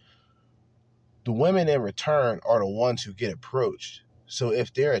women. The women in return are the ones who get approached. So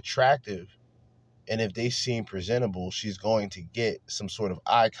if they're attractive and if they seem presentable, she's going to get some sort of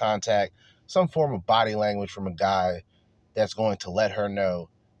eye contact, some form of body language from a guy that's going to let her know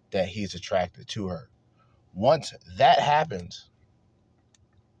that he's attracted to her. Once that happens,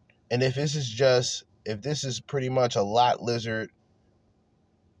 And if this is pretty much a lot lizard,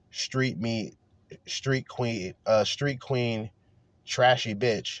 street meat, street queen, trashy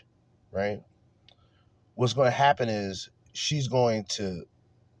bitch, right? What's going to happen is she's going to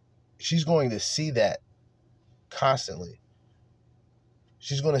see that constantly.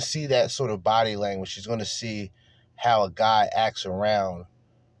 She's going to see that sort of body language. She's going to see how a guy acts around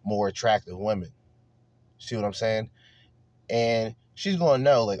more attractive women. See what I'm saying? And she's going to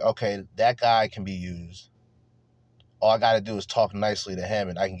know, like, okay, that guy can be used. All I got to do is talk nicely to him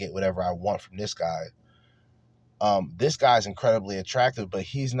and I can get whatever I want from this guy. This guy's incredibly attractive, but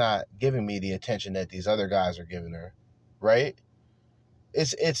he's not giving me the attention that these other guys are giving her, right?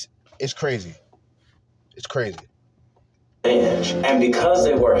 It's crazy. It's crazy. And because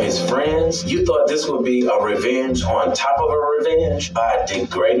they were his friends, you thought this would be a revenge on top of a revenge by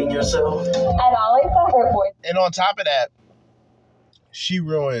degrading yourself? And all I thought her boy. And on top of that, she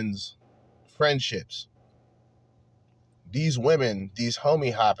ruins friendships. These women, these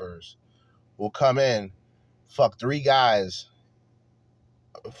homie hoppers, will come in, fuck three guys,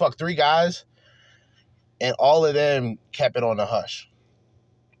 and all of them kept it on the hush.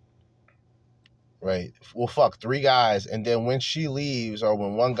 Right? We'll fuck three guys, and then when she leaves or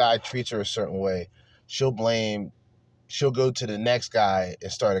when one guy treats her a certain way, she'll go to the next guy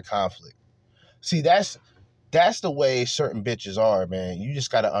and start a conflict. See, that's the way certain bitches are, man. You just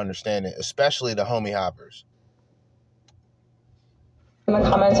got to understand it, especially the homie hoppers. And the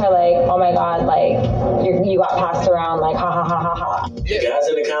comments are like, oh my God, like, you got passed around, like, ha ha ha ha ha. The guys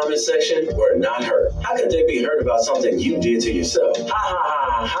in the comment section were not hurt. How could they be hurt about something you did to yourself? Ha ha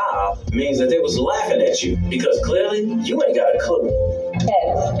ha ha means that they was laughing at you because clearly you ain't got a clue.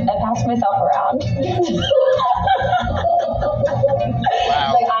 Kids, I passed myself around.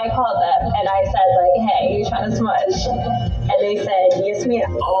 Wow. Like, I called them and I said, like, hey, you trying to smush? And they said, yes,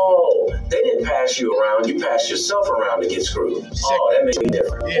 ma'am. Oh, they didn't pass you around. You passed yourself around to get screwed. Oh, that makes me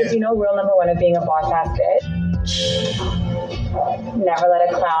different. Because you know rule number one of being a boss ass bitch? Never let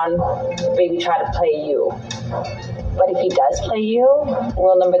a clown baby try to play you. But if he does play you,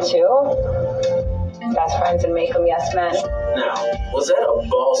 rule number two, best friends and make them yes men. Now, was that a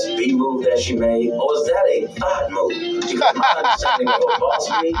boss B move that she made, or was that a thought move? Because my understanding of a boss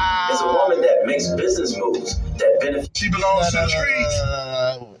B is a woman that makes business moves that benefit. She belongs to the streets.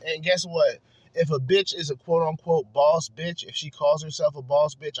 And guess what? If a bitch is a quote-unquote boss bitch, if she calls herself a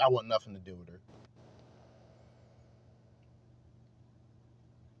boss bitch, I want nothing to do with her.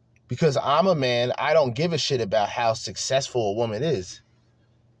 Because I'm a man, I don't give a shit about how successful a woman is.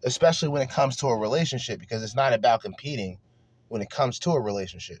 Especially when it comes to a relationship, because it's not about competing when it comes to a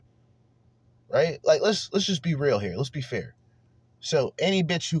relationship. Right? Like, let's just be real here. Let's be fair. So any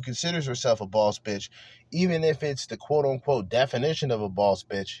bitch who considers herself a boss bitch, even if it's the quote-unquote definition of a boss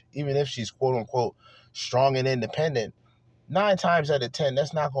bitch, even if she's quote-unquote strong and independent, 9 times out of 10,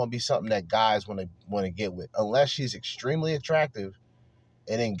 that's not going to be something that guys want to get with, unless she's extremely attractive.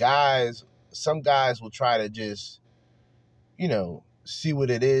 And then some guys will try to just, see what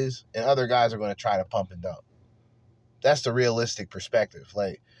it is, and other guys are going to try to pump and dump. That's the realistic perspective.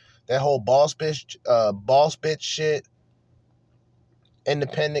 Like, that whole boss bitch shit,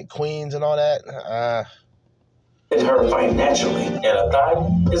 independent queens and all that. Her financially, and a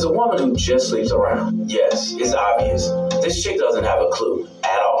thought is a woman who just sleeps around. Yes, it's obvious. This chick doesn't have a clue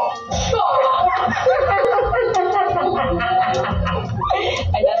at all.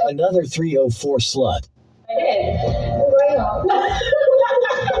 Another 304 slut. I did.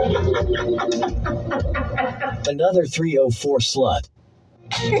 Another 304 slut.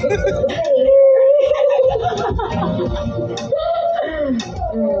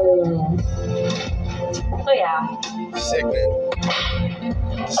 So yeah. Sickening.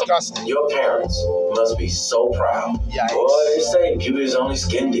 Disgusting. Your parents must be so proud. Yikes. Boy, they say beauty is only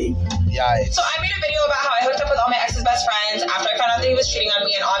skin deep. Yikes. So I made a video about how I hooked up with all my ex's best friends after I found out that he was cheating on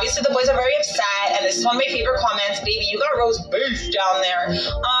me, and obviously the boys are very upset, and this is one of my favorite comments. Baby, you got roast beef down there.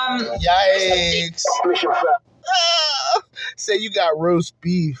 Yikes. Say you got roast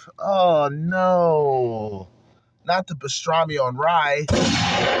beef. Oh no. Not the pastrami on rye.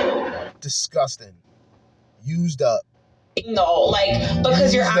 Disgusting. Used up. No, like,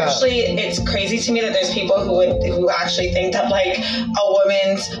 because you're actually, it's crazy to me that there's people who actually think that, like, a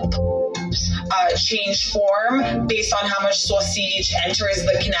woman's change form based on how much sausage enters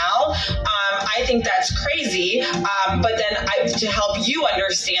the canal. I think that's crazy. But then to help you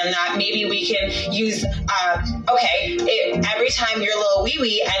understand that, maybe we can use, every time your little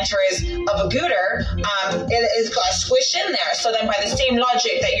wee-wee enters a vagooter, it is got squished in there. So then by the same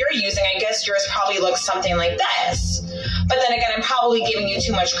logic that you're using, I guess yours probably looks something like this. But then again, I'm probably giving you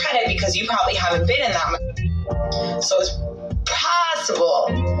too much credit because you probably haven't been in that much. So it's possible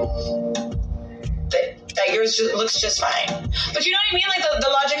that yours looks just fine. But you know what I mean? Like the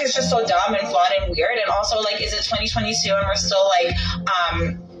logic is just so dumb and flawed and weird. And also, like, is it 2022 and we're still like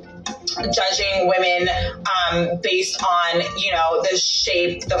judging women based on, you know, the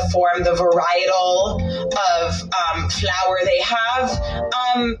shape, the form, the varietal of flower they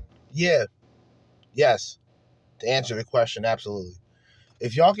have? Yeah. Yes. To answer the question, absolutely.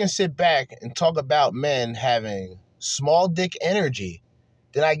 If y'all can sit back and talk about men having small dick energy,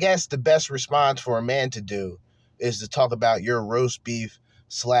 then I guess the best response for a man to do is to talk about your roast beef /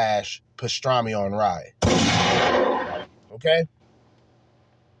 pastrami on rye. Okay?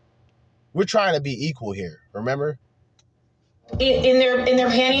 We're trying to be equal here, remember? In their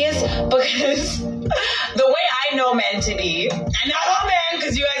panties, because the way I know men to be, and not all men,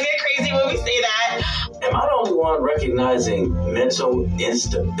 because you guys get crazy when we say that. Am I the only one recognizing mental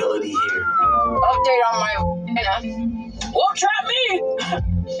instability here? Update on my won't trap me.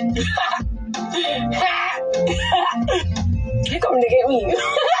 You're coming to get me.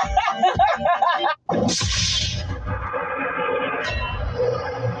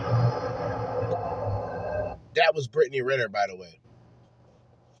 That was Brittany Renner, by the way.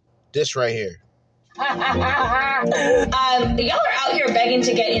 This right here. Y'all are out here begging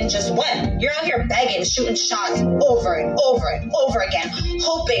to get in just one. You're out here begging, shooting shots over and over and over again,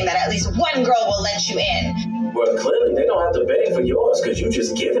 hoping that at least one girl will let you in. Well, clearly they don't have to beg for yours because you're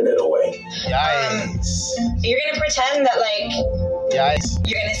just giving it away. Yikes. You're gonna pretend that, like, yikes,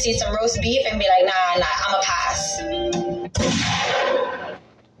 you're gonna see some roast beef and be like, nah, I'm a pass.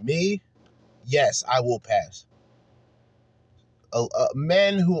 Me? Yes, I will pass.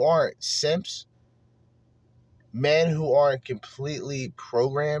 Men who aren't simps, men who aren't completely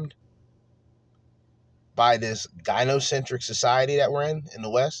programmed by this gynocentric society that we're in the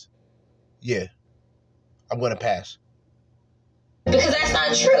West, yeah, I'm going to pass. Because that's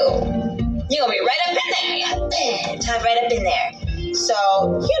not true. You're going to be right up in there. Time right up in there. So,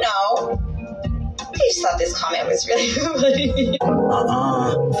 you know, I just thought this comment was really funny.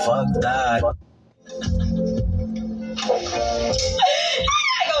 Fuck that.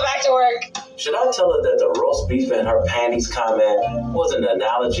 I go back to work. Should I tell her that the roast beef in her panties comment was an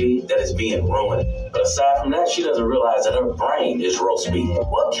analogy that is being ruined? But aside from that, she doesn't realize that her brain is roast beef.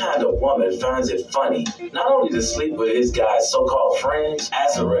 What kind of woman finds it funny not only to sleep with his guy's so-called friends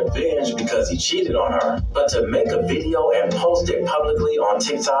as a revenge because he cheated on her, but to make a video and post it publicly on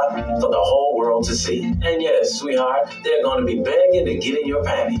TikTok for the whole world to see? And yes, sweetheart, they're going to be begging to get in your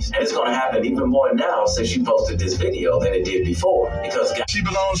panties. And it's going to happen even more now since you posted this video than it did before. Because she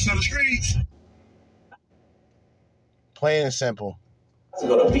belongs to the streets. Plain and simple. It's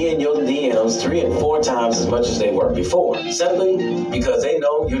going to be in your DMs 3 and 4 times as much as they were before. Simply because they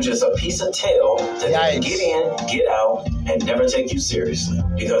know you're just a piece of tail that they can get in, get out, and never take you seriously.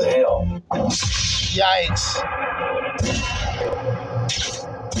 Because hell. Yikes.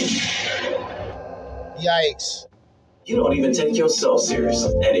 Yikes. You don't even take yourself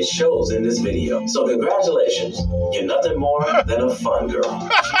seriously, and it shows in this video. So congratulations, you're nothing more than a fun girl.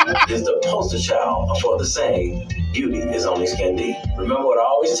 She is the poster child for the saying, beauty is only skin deep. Remember what I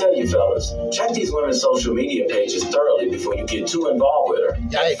always tell you, fellas, check these women's social media pages thoroughly before you get too involved with her.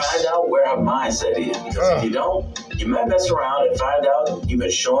 Yikes. And find out where her mindset is, because if you don't, you might mess around and find out you've been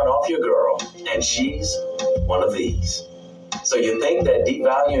showing off your girl, and she's one of these. So you think that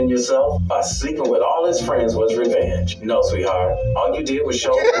devaluing yourself by sleeping with all his friends was revenge? No, sweetheart. All you did was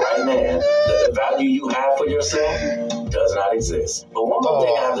show the right man that the value you have for yourself does not exist. But one more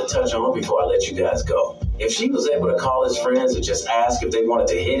thing I have to touch on before I let you guys go. If she was able to call his friends and just ask if they wanted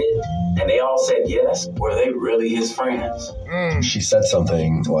to hit it, and they all said yes, were they really his friends? She said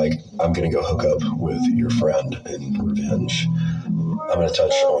something like, I'm going to go hook up with your friend in revenge. I'm going to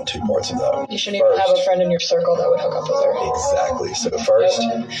touch on 2 parts of that. You shouldn't even have a friend in your circle that would hook up with her. Exactly. So first,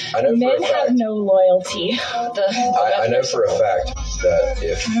 I know men have no loyalty. I know for a fact that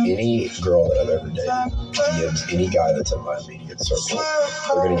if any girl that I've ever dated DMs any guy that's in my immediate circle,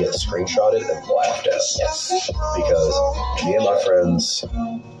 they're going to get screenshotted and laughed at. Yes. Because me and my friends,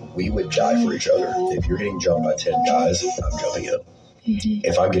 we would die for each other. If you're getting jumped by 10 guys, I'm jumping in.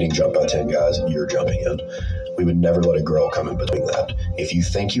 If I'm getting jumped by 10 guys, you're jumping in. We would never let a girl come in between that. If you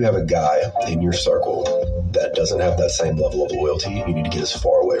think you have a guy in your circle that doesn't have that same level of loyalty, you need to get as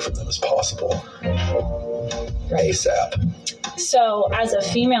far away from them as possible. ASAP. So, as a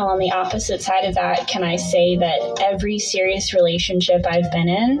female on the opposite side of that, can I say that every serious relationship I've been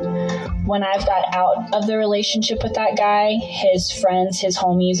in, when I've got out of the relationship with that guy, his friends, his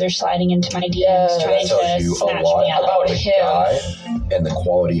homies are sliding into my DMs trying That tells to you a snatch lot me up. about the guy and the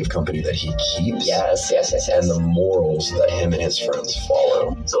quality of company that he keeps. Yes. And the morals that him and his friends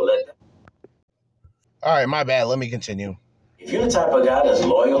follow. So All right, my bad. Let me continue. if you're the type of guy that's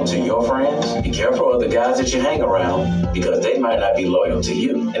loyal to your friends, be careful of the guys that you hang around because they might not be loyal to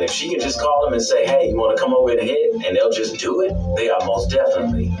you. And if she can just call them and say, hey, you want to come over and hit, and they'll just do it, they are most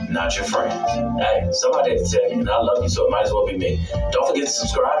definitely not your friends. Hey, somebody had to tell you, and I love you, so it might as well be me. Don't forget to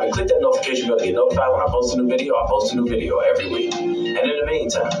subscribe and click that notification bell to get notified when I post a new video. I post a new video every week. And in the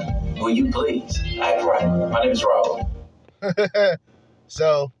meantime, will you please act right? My name is Raul.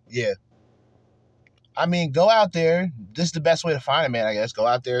 So, yeah. I mean, go out there. This is the best way to find a man, I guess. Go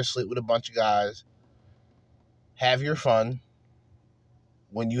out there, sleep with a bunch of guys. Have your fun.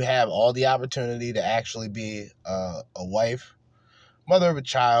 When you have all the opportunity to actually be a wife, mother of a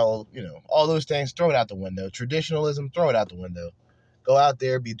child, all those things, throw it out the window. Traditionalism, throw it out the window. Go out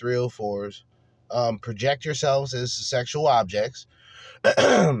there, be 304s. Project yourselves as sexual objects.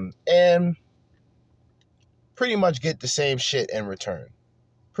 And pretty much get the same shit in return.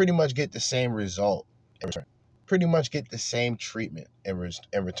 Pretty much get the same result in return. Pretty much get the same treatment in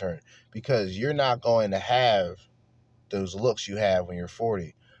return. Because you're not going to have those looks you have when you're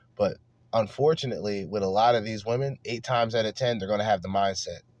 40. But unfortunately, with a lot of these women, 8 times out of 10, they're going to have the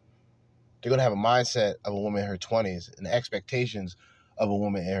mindset. They're going to have a mindset of a woman in her 20s and the expectations of a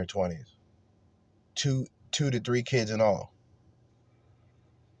woman in her 20s. 2 to 3 kids and all.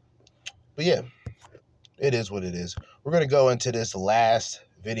 But yeah, it is what it is. We're going to go into this last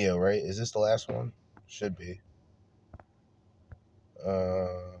video, right? Is this the last one? Should be.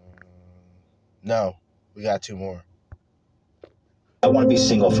 No, we got 2 more. I want to be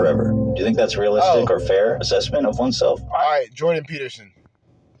single forever. Do you think that's realistic or fair assessment of oneself? All right, Jordan Peterson.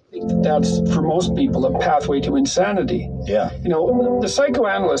 I think that's, for most people, a pathway to insanity. Yeah. The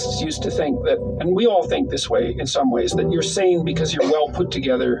psychoanalysts used to think that, and we all think this way in some ways, that you're sane because you're well put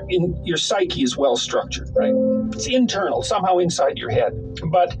together, your psyche is well structured, right? It's internal, somehow inside your head.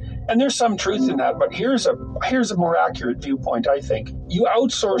 And there's some truth in that, but here's a more accurate viewpoint, I think. You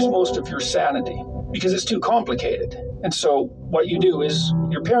outsource most of your sanity because it's too complicated. And so what you do is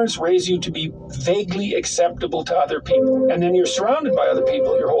your parents raise you to be vaguely acceptable to other people. And then you're surrounded by other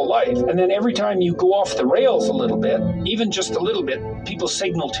people your whole life. And then every time you go off the rails a little bit, even just a little bit, people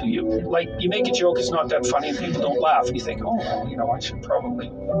signal to you. Like you make a joke, it's not that funny, and people don't laugh. And you think, I should probably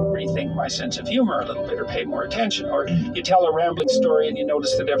rethink my sense of humor a little bit or pay more attention. Or you tell a rambling story and you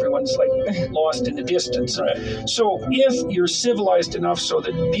notice that everyone's like lost in the distance. Right. So if you're civilized enough so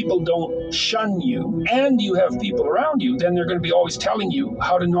that people don't shun you and you have people around you, then they're going to be always telling you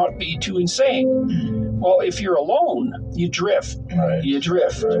how to not be too insane. Well, if you're alone, you drift. Right. You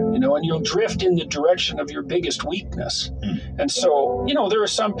drift, and you'll drift in the direction of your biggest weakness. And so, there are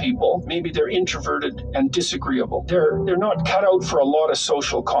some people, maybe they're introverted and disagreeable. They're not cut out for a lot of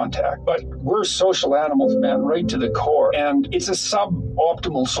social contact, but we're social animals, man, right to the core. And it's a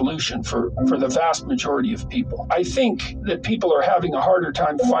suboptimal solution for the vast majority of people. I think that people are having a harder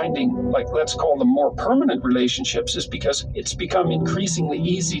time finding, let's call them more permanent relationships, is because it's become increasingly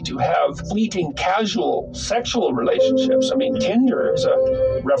easy to have fleeting, casual sexual relationships. I mean, Tinder is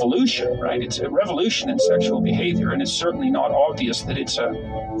a revolution, right? It's a revolution in sexual behavior, and it's certainly not obvious that it's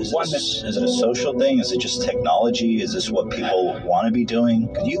Is it a social thing? Is it just technology? Is this what people want to be doing?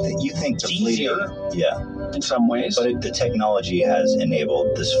 Because you think the easier, in some ways, but the technology has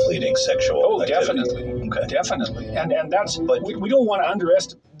enabled this fleeting sexual activity. Definitely, and that's. But we don't want to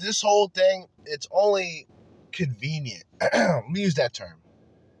underestimate this whole thing. It's only convenient. Let me use that term.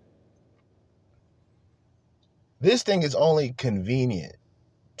 This thing is only convenient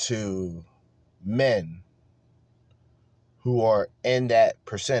to men who are in that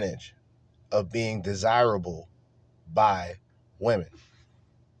percentage of being desirable by women.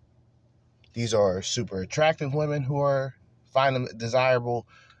 These are super attractive women who find them desirable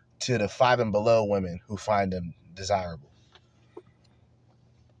to the 5 and below women who find them desirable.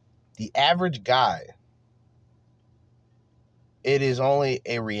 The average guy, it is only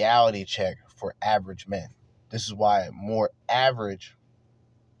a reality check for average men. This is why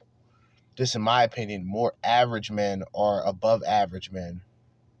in my opinion, more average men or above average men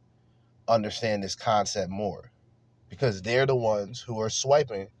understand this concept more. Because they're the ones who are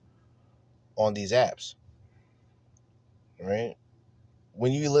swiping on these apps. Right?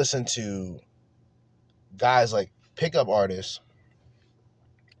 When you listen to guys like pickup artists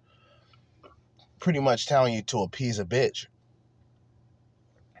pretty much telling you to appease a bitch,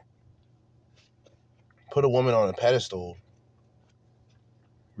 put a woman on a pedestal,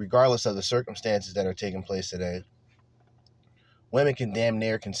 regardless of the circumstances that are taking place today, women can damn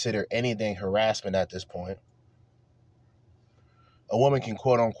near consider anything harassment at this point. A woman can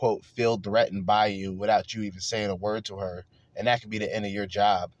quote unquote feel threatened by you without you even saying a word to her, and that could be the end of your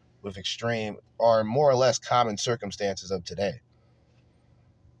job with extreme or more or less common circumstances of today.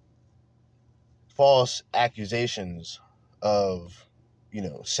 False accusations of,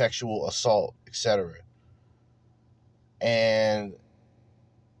 sexual assault, etc. And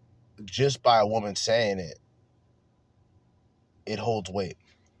just by a woman saying it, it holds weight.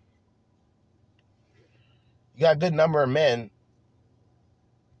 You got a good number of men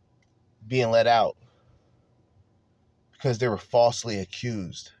being let out because they were falsely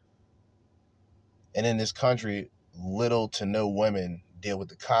accused. And in this country, little to no women deal with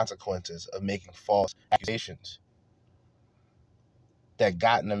the consequences of making false accusations that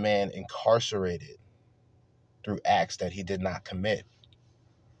gotten a man incarcerated through acts that he did not commit.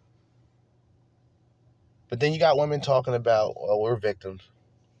 But then you got women talking about, well, we're victims.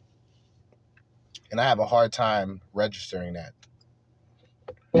 And I have a hard time registering that.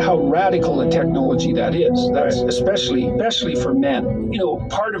 How radical a technology that is. That's especially for men.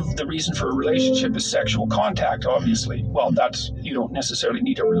 Part of the reason for a relationship is sexual contact, obviously. Well, you don't necessarily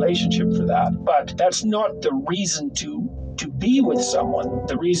need a relationship for that, but that's not the reason to be with someone.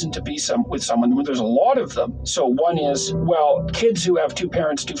 The reason to be with someone, well, there's a lot of them. So one is, well, kids who have two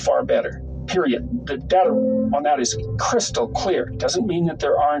parents do far better. Period. The data on that is crystal clear. Doesn't mean that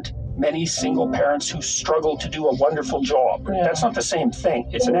there aren't many single parents who struggle to do a wonderful job. Yeah. That's not the same thing.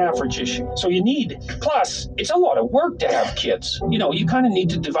 It's an average issue. So plus, it's a lot of work to have kids. You kind of need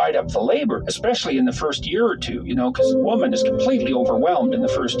to divide up the labor, especially in the first year or two, because a woman is completely overwhelmed in the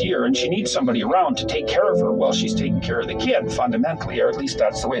first year and she needs somebody around to take care of her while she's taking care of the kid, fundamentally, or at least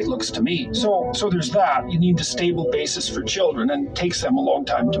that's the way it looks to me. So there's that. You need a stable basis for children, and it takes them a long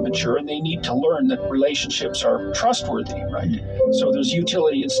time to mature, and they need to learn that relationships are trustworthy, right? So there's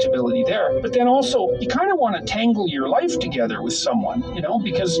utility and stability there. But then also, you kind of want to tangle your life together with someone,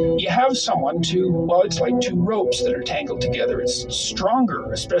 because you have someone it's like two ropes that are tangled together. It's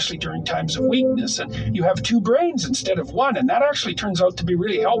stronger, especially during times of weakness. And you have two brains instead of one. And that actually turns out to be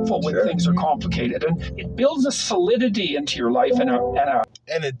really helpful when things are complicated. And it builds a solidity into your life in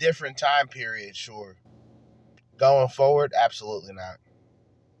a different time period, sure. Going forward, absolutely not.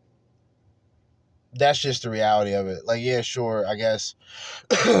 That's just the reality of it. Like, yeah, sure, I guess,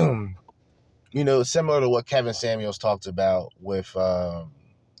 similar to what Kevin Samuels talked about with, how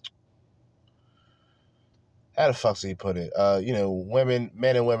the fuck did he put it?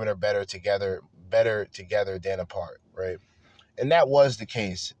 Men and women are better together than apart, right? And that was the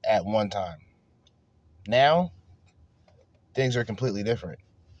case at one time. Now, things are completely different,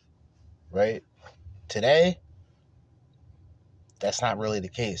 right? Today, that's not really the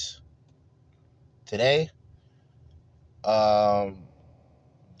case. Today,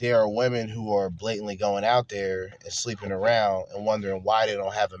 there are women who are blatantly going out there and sleeping around and wondering why they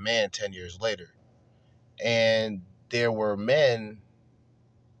don't have a man 10 years later. And there were men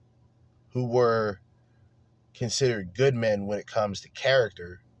who were considered good men when it comes to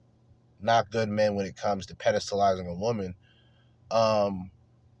character, not good men when it comes to pedestalizing a woman.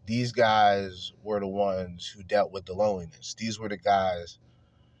 These guys were the ones who dealt with the loneliness. These were the guys.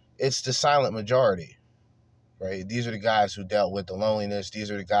 It's the silent majority, right? These are the guys who dealt with the loneliness. These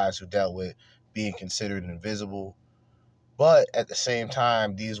are the guys who dealt with being considered invisible. But at the same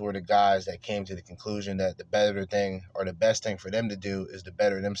time, these were the guys that came to the conclusion that the better thing or the best thing for them to do is to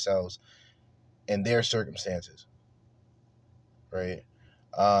better themselves in their circumstances, right?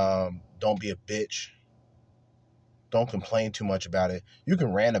 Don't be a bitch. Don't complain too much about it. You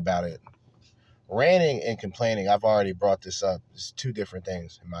can rant about it. Ranting and complaining, I've already brought this up. It's two different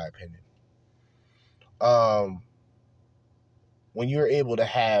things, in my opinion. When you're able to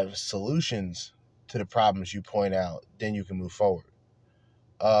have solutions to the problems you point out, then you can move forward.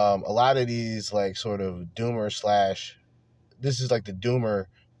 A lot of these, like, sort of doomer this is like the doomer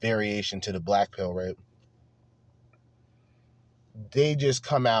variation to the black pill, right? They just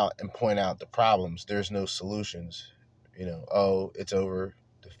come out and point out the problems. There's no solutions. It's over,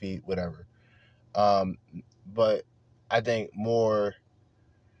 defeat, whatever. But I think in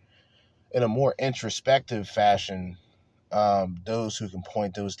a more introspective fashion, those who can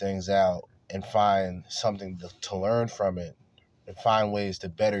point those things out and find something to learn from it and find ways to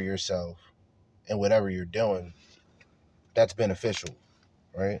better yourself in whatever you're doing, that's beneficial,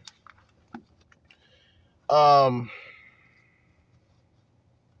 right?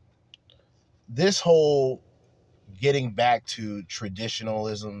 This whole getting back to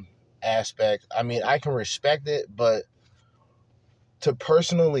traditionalism aspect, I mean, I can respect it, but to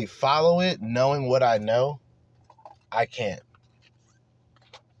personally follow it, knowing what I know, I can't.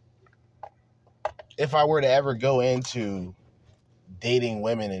 If I were to ever go into dating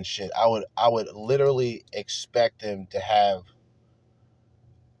women and shit, I would literally expect them to have,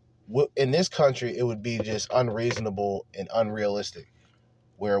 in this country, it would be just unreasonable and unrealistic,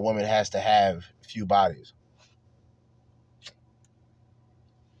 where a woman has to have few bodies.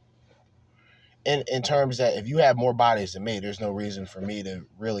 In terms that if you have more bodies than me, there's no reason for me to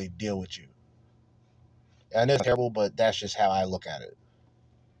really deal with you. And I know it's terrible, but that's just how I look at it.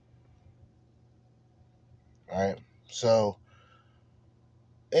 All right. So,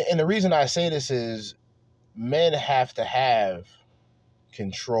 and the reason I say this is men have to have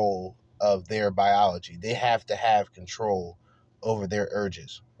control of their biology. They have to have control over their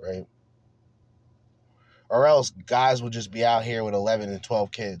urges, right? Or else guys will just be out here with 11 and 12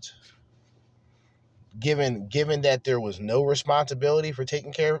 kids. Given that there was no responsibility for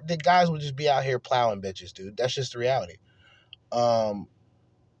taking care of, the guys would just be out here plowing bitches, dude. That's just the reality. For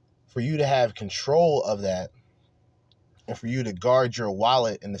you to have control of that, and for you to guard your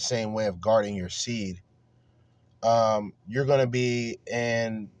wallet in the same way of guarding your seed, you're going to be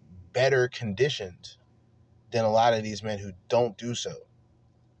in better conditions than a lot of these men who don't do so.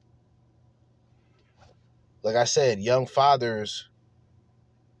 Like I said, young fathers,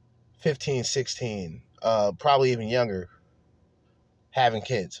 15, 16, probably even younger, having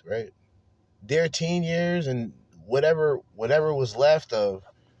kids, right? Their teen years and whatever was left of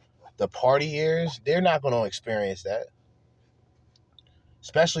the party years, they're not going to experience that.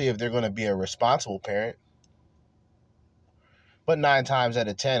 Especially if they're going to be a responsible parent. But 9 times out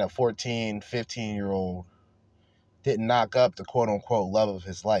of 10, a 14, 15-year-old didn't knock up the quote-unquote love of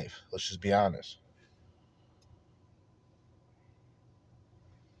his life. Let's just be honest.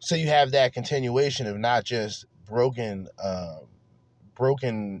 So you have that continuation of not just broken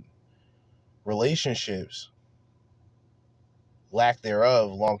relationships, lack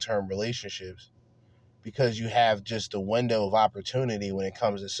thereof, long-term relationships, because you have just a window of opportunity when it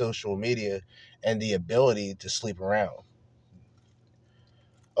comes to social media and the ability to sleep around.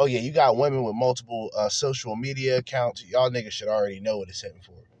 Oh yeah, you got women with multiple social media accounts. Y'all niggas should already know what it's hitting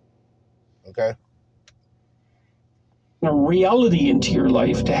for. Okay? A reality into your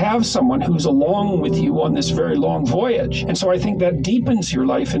life to have someone who's along with you on this very long voyage. And so I think that deepens your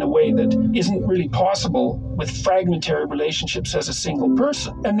life in a way that isn't really possible with fragmentary relationships as a single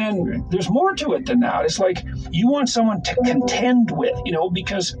person. And then there's more to it than that. It's like you want someone to contend with,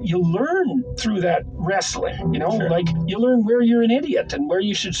 because you learn through that wrestling, like you learn where you're an idiot and where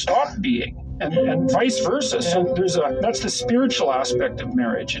you should stop being. And vice versa. So that's the spiritual aspect of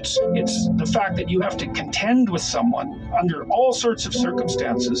marriage. It's the fact that you have to contend with someone under all sorts of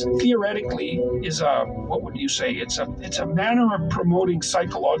circumstances. Theoretically, is what would you say? It's a manner of promoting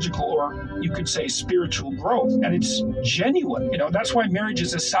psychological, or you could say spiritual growth, and it's genuine. That's why marriage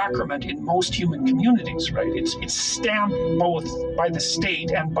is a sacrament in most human communities, right? It's stamped both by the state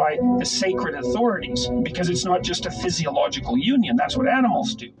and by the sacred authorities, because it's not just a physiological union. That's what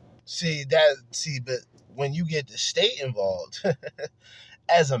animals do. But when you get the state involved,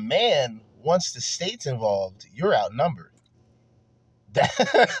 as a man, once the state's involved, you're outnumbered.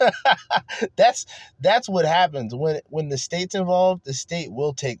 That's what happens when the state's involved. The state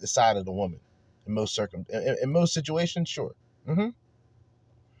will take the side of the woman in most situations, sure. Mm-hmm.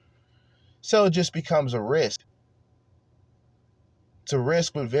 So it just becomes a risk. It's a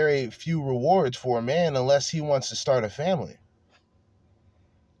risk with very few rewards for a man, unless he wants to start a family.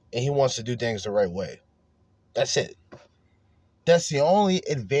 And he wants to do things the right way. That's it. That's the only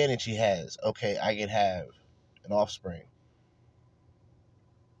advantage he has. Okay, I can have an offspring.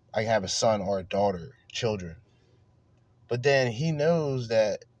 I can have a son or a daughter, children. But then he knows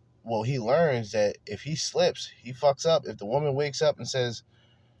that, he learns that if he slips, he fucks up. If the woman wakes up and says,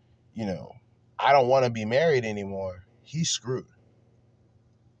 I don't want to be married anymore, he's screwed.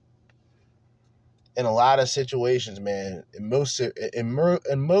 In a lot of situations, man, in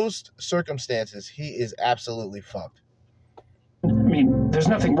most circumstances, he is absolutely fucked. I mean, there's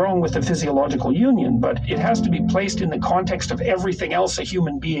nothing wrong with the physiological union, but it has to be placed in the context of everything else a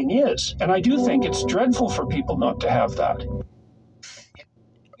human being is. And I do think it's dreadful for people not to have that.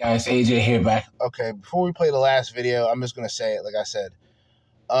 Guys, AJ here back. Okay, before we play the last video, I'm just going to say it like I said.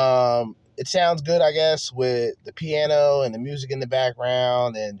 It sounds good, I guess, with the piano and the music in the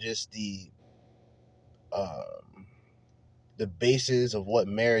background and just the basis of what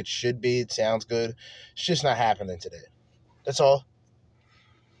marriage should be. It sounds good. It's just not happening today. That's all.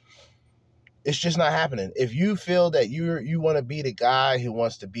 It's just not happening. If you feel that you want to be the guy who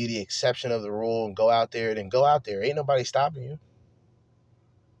wants to be the exception of the rule and go out there, then go out there. Ain't nobody stopping you.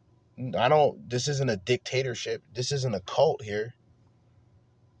 This isn't a dictatorship. This isn't a cult here.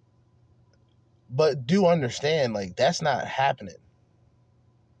 But do understand, like, that's not happening.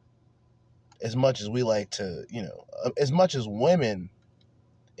 As much as we like to, as much as women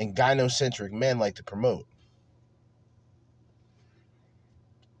and gynocentric men like to promote.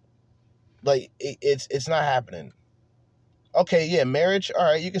 Like, it's not happening. Okay, yeah, marriage, all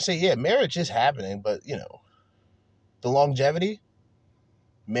right, you can say, yeah, marriage is happening, but, the longevity,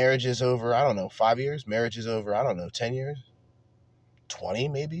 marriage is over, 5 years. Marriage is over, 10 years. 20,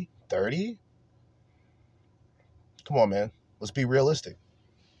 maybe? 30? Come on, man. Let's be realistic.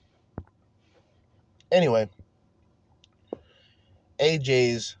 Anyway,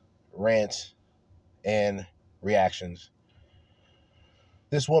 AJ's rants and reactions.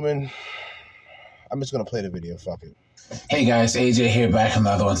 This woman, I'm just going to play the video. Fuck it. Hey guys, AJ here, back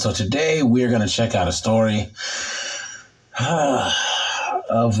another one. So today we're going to check out a story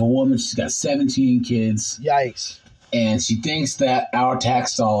of a woman. She's got 17 kids. Yikes. And she thinks that our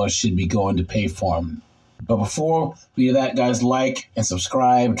tax dollars should be going to pay for them. But before we do that, guys, like and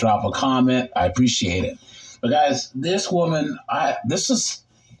subscribe, drop a comment. I appreciate it. But guys, this woman, this is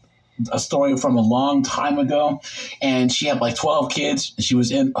a story from a long time ago, and she had like 12 kids. She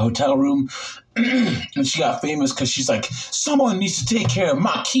was in a hotel room, and she got famous because she's like, someone needs to take care of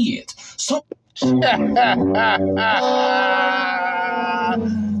my kids. And I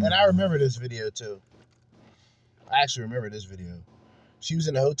remember this video too. I actually remember this video. She was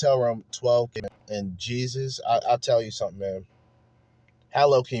in a hotel room, 12 kids, and Jesus, I'll tell you something, man. How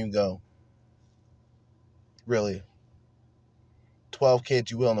low can you go? Really? 12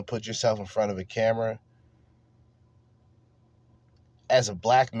 kids, you willing to put yourself in front of a camera? As a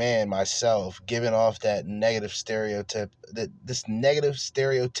black man myself, giving off that negative stereotype, this negative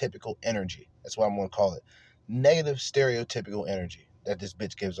stereotypical energy, that's what I'm going to call it. Negative stereotypical energy that this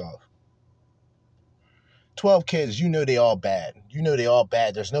bitch gives off. 12 kids, they all bad. They all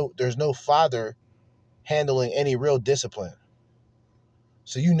bad. There's no father handling any real discipline.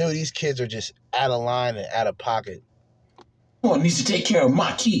 So these kids are just out of line and out of pocket. Someone needs to take care of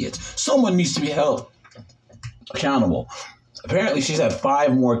my kids. Someone needs to be held accountable. Apparently she's had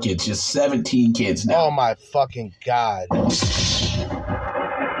 5 more kids, just 17 kids now. Oh my fucking God.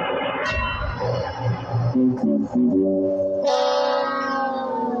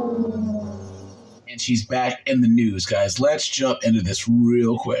 And she's back in the news, guys. Let's jump into this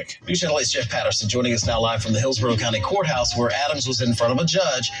real quick. News Channel 8's Jeff Patterson joining us now live from the Hillsborough County Courthouse, where Adams was in front of a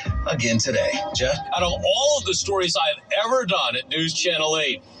judge again today. Jeff? Out of all of the stories I've ever done at News Channel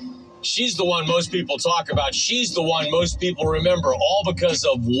 8, she's the one most people talk about. She's the one most people remember, all because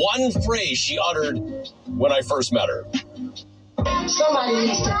of one phrase she uttered when I first met her. Somebody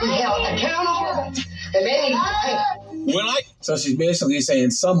needs to be held accountable, and they need to pay. So she's basically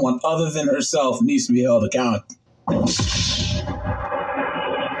saying someone other than herself needs to be held accountable.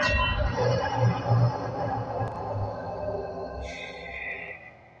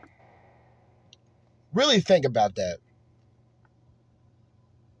 Really think about that.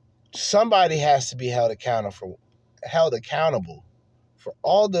 Somebody has to be held accountable for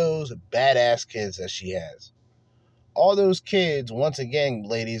all those badass kids that she has. All those kids, once again,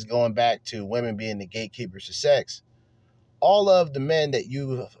 ladies, going back to women being the gatekeepers of sex, all of the men that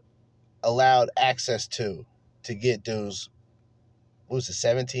you've allowed access to get those,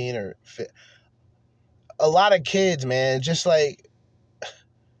 17 or 15? A lot of kids, man, just like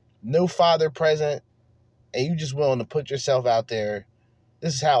no father present, and you just willing to put yourself out there.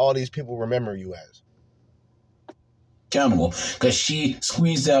 This is how all these people remember you as. Accountable, because she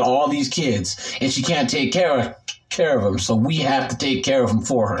squeezed out all these kids, and she can't take care of them, so we have to take care of them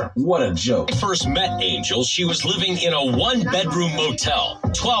for her. What a joke. When I first met Angel, she was living in a 1-bedroom motel.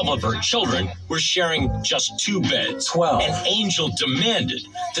 12 of her children were sharing just 2 beds. 12. And Angel demanded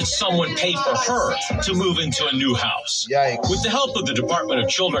that someone pay for her to move into a new house. Yikes. With the help of the Department of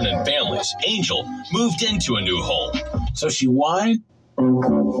Children and Families, Angel moved into a new home. So she whined?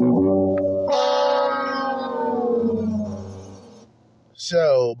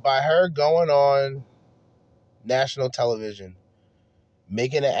 So by her going on national television,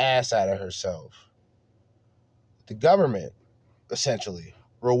 making an ass out of herself, the government essentially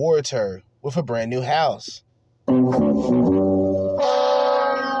rewards her with a brand new house.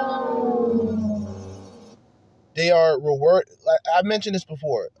 They are I mentioned this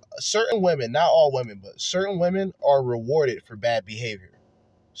before. Certain women, not all women, but certain women are rewarded for bad behavior.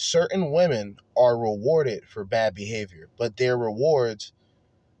 Certain women are rewarded for bad behavior, but their rewards,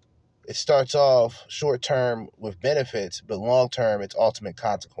 it starts off short term with benefits, but long term, it's ultimate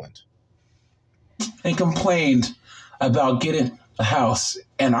consequence. And complained about getting a house,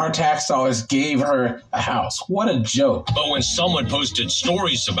 and our tax dollars gave her a house. What a joke. But when someone posted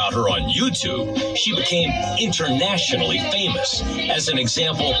stories about her on YouTube, she became internationally famous as an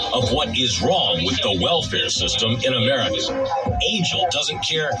example of what is wrong with the welfare system in America. Angel doesn't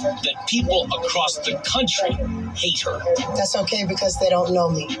care that people across the country hate her. That's okay because they don't know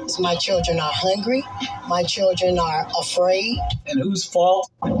me. My children are hungry. My children are afraid. And whose fault?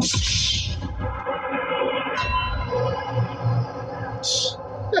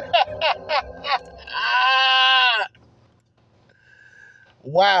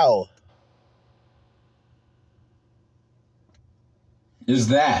 Wow. Is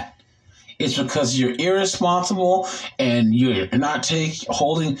that? It's because you're irresponsible and you're not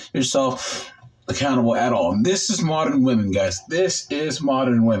holding yourself accountable at all. And this is modern women, guys. This is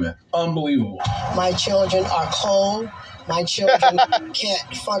modern women. Unbelievable. My children are cold. My children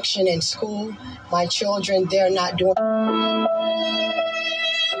can't function in school. My children, they're not doing...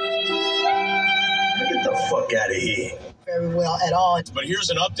 Get the fuck out of here. very well at all. But here's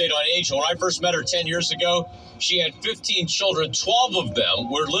an update on Angel. When I first met her 10 years ago, she had 15 children. 12 of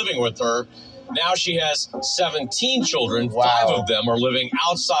them were living with her. Now she has 17 children. Wow. 5 of them are living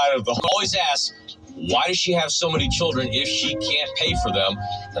outside of the home. I always ask, why does she have so many children if she can't pay for them?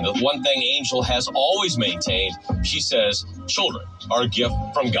 And the one thing Angel has always maintained, she says, children are a gift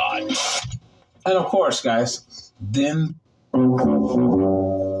from God. And of course, guys, then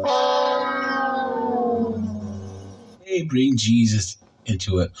they bring Jesus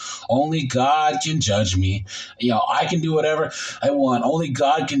into it. Only God can judge me. You know, I can do whatever I want. Only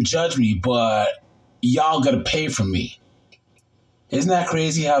God can judge me, but y'all gotta pay for me. Isn't that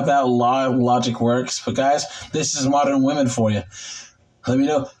crazy how that logic works? But guys, this is modern women for you. Let me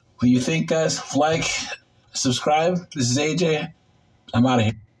know what you think, guys. Like, subscribe. This is AJ. I'm out of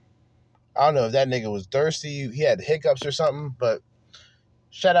here. I don't know if that nigga was thirsty. He had hiccups or something, but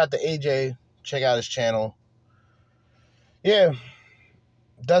shout out to AJ. Check out his channel. Yeah.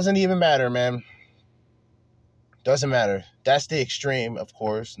 Doesn't even matter, man. Doesn't matter. That's the extreme, of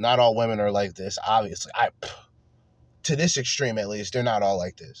course. Not all women are like this, obviously. To this extreme, at least, they're not all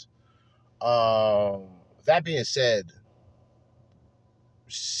like this. That being said,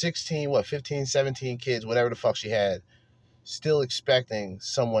 15, 17 kids, whatever the fuck she had, still expecting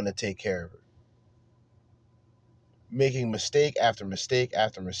someone to take care of her. Making mistake after mistake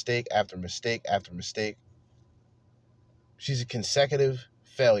after mistake after mistake after mistake. She's a consecutive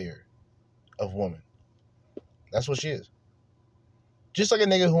failure of woman. That's what she is. Just like a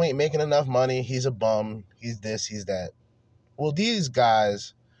nigga who ain't making enough money, he's a bum, he's this, he's that. Well, these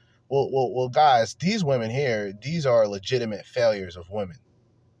guys, guys, these women here, these are legitimate failures of women.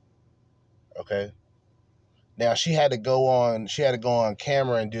 Okay? Now, she had to go on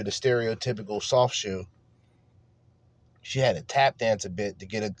camera and do the stereotypical soft shoe. She had to tap dance a bit to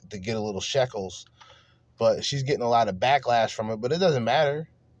get a little shekels, but she's getting a lot of backlash from it, but it doesn't matter.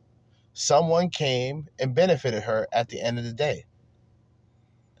 Someone came and benefited her at the end of the day.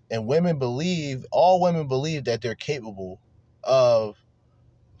 And all women believe that they're capable of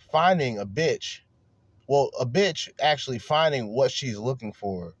finding a bitch. Well, a bitch actually finding what she's looking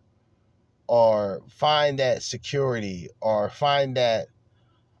for, or find that security, or find that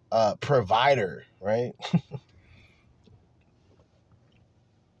provider, right?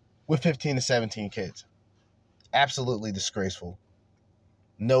 With 15 to 17 kids. Absolutely disgraceful.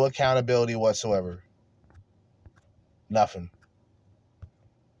 No accountability whatsoever. Nothing.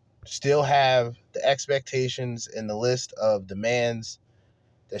 Still have the expectations and the list of demands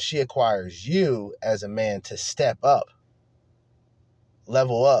that she acquires you as a man to step up,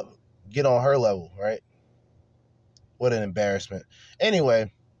 level up, get on her level, right? What an embarrassment. Anyway, I'm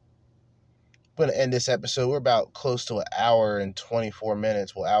going to end this episode. We're about close to an hour and 24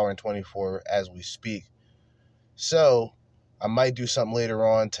 minutes. Well, hour and 24 as we speak. So I might do something later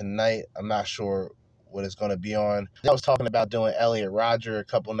on tonight. I'm not sure what it's going to be on. I was talking about doing Elliot Rodger a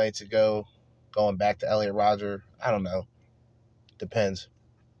couple nights ago, going back to Elliot Rodger. I don't know. Depends.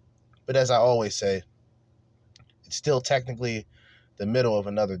 But as I always say, it's still technically the middle of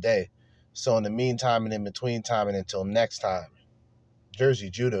another day. So in the meantime and in between time and until next time, Jersey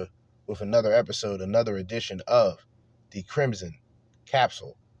Judah with another episode, another edition of the Crimson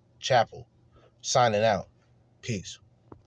Capsule Chapel. Signing out. Peace.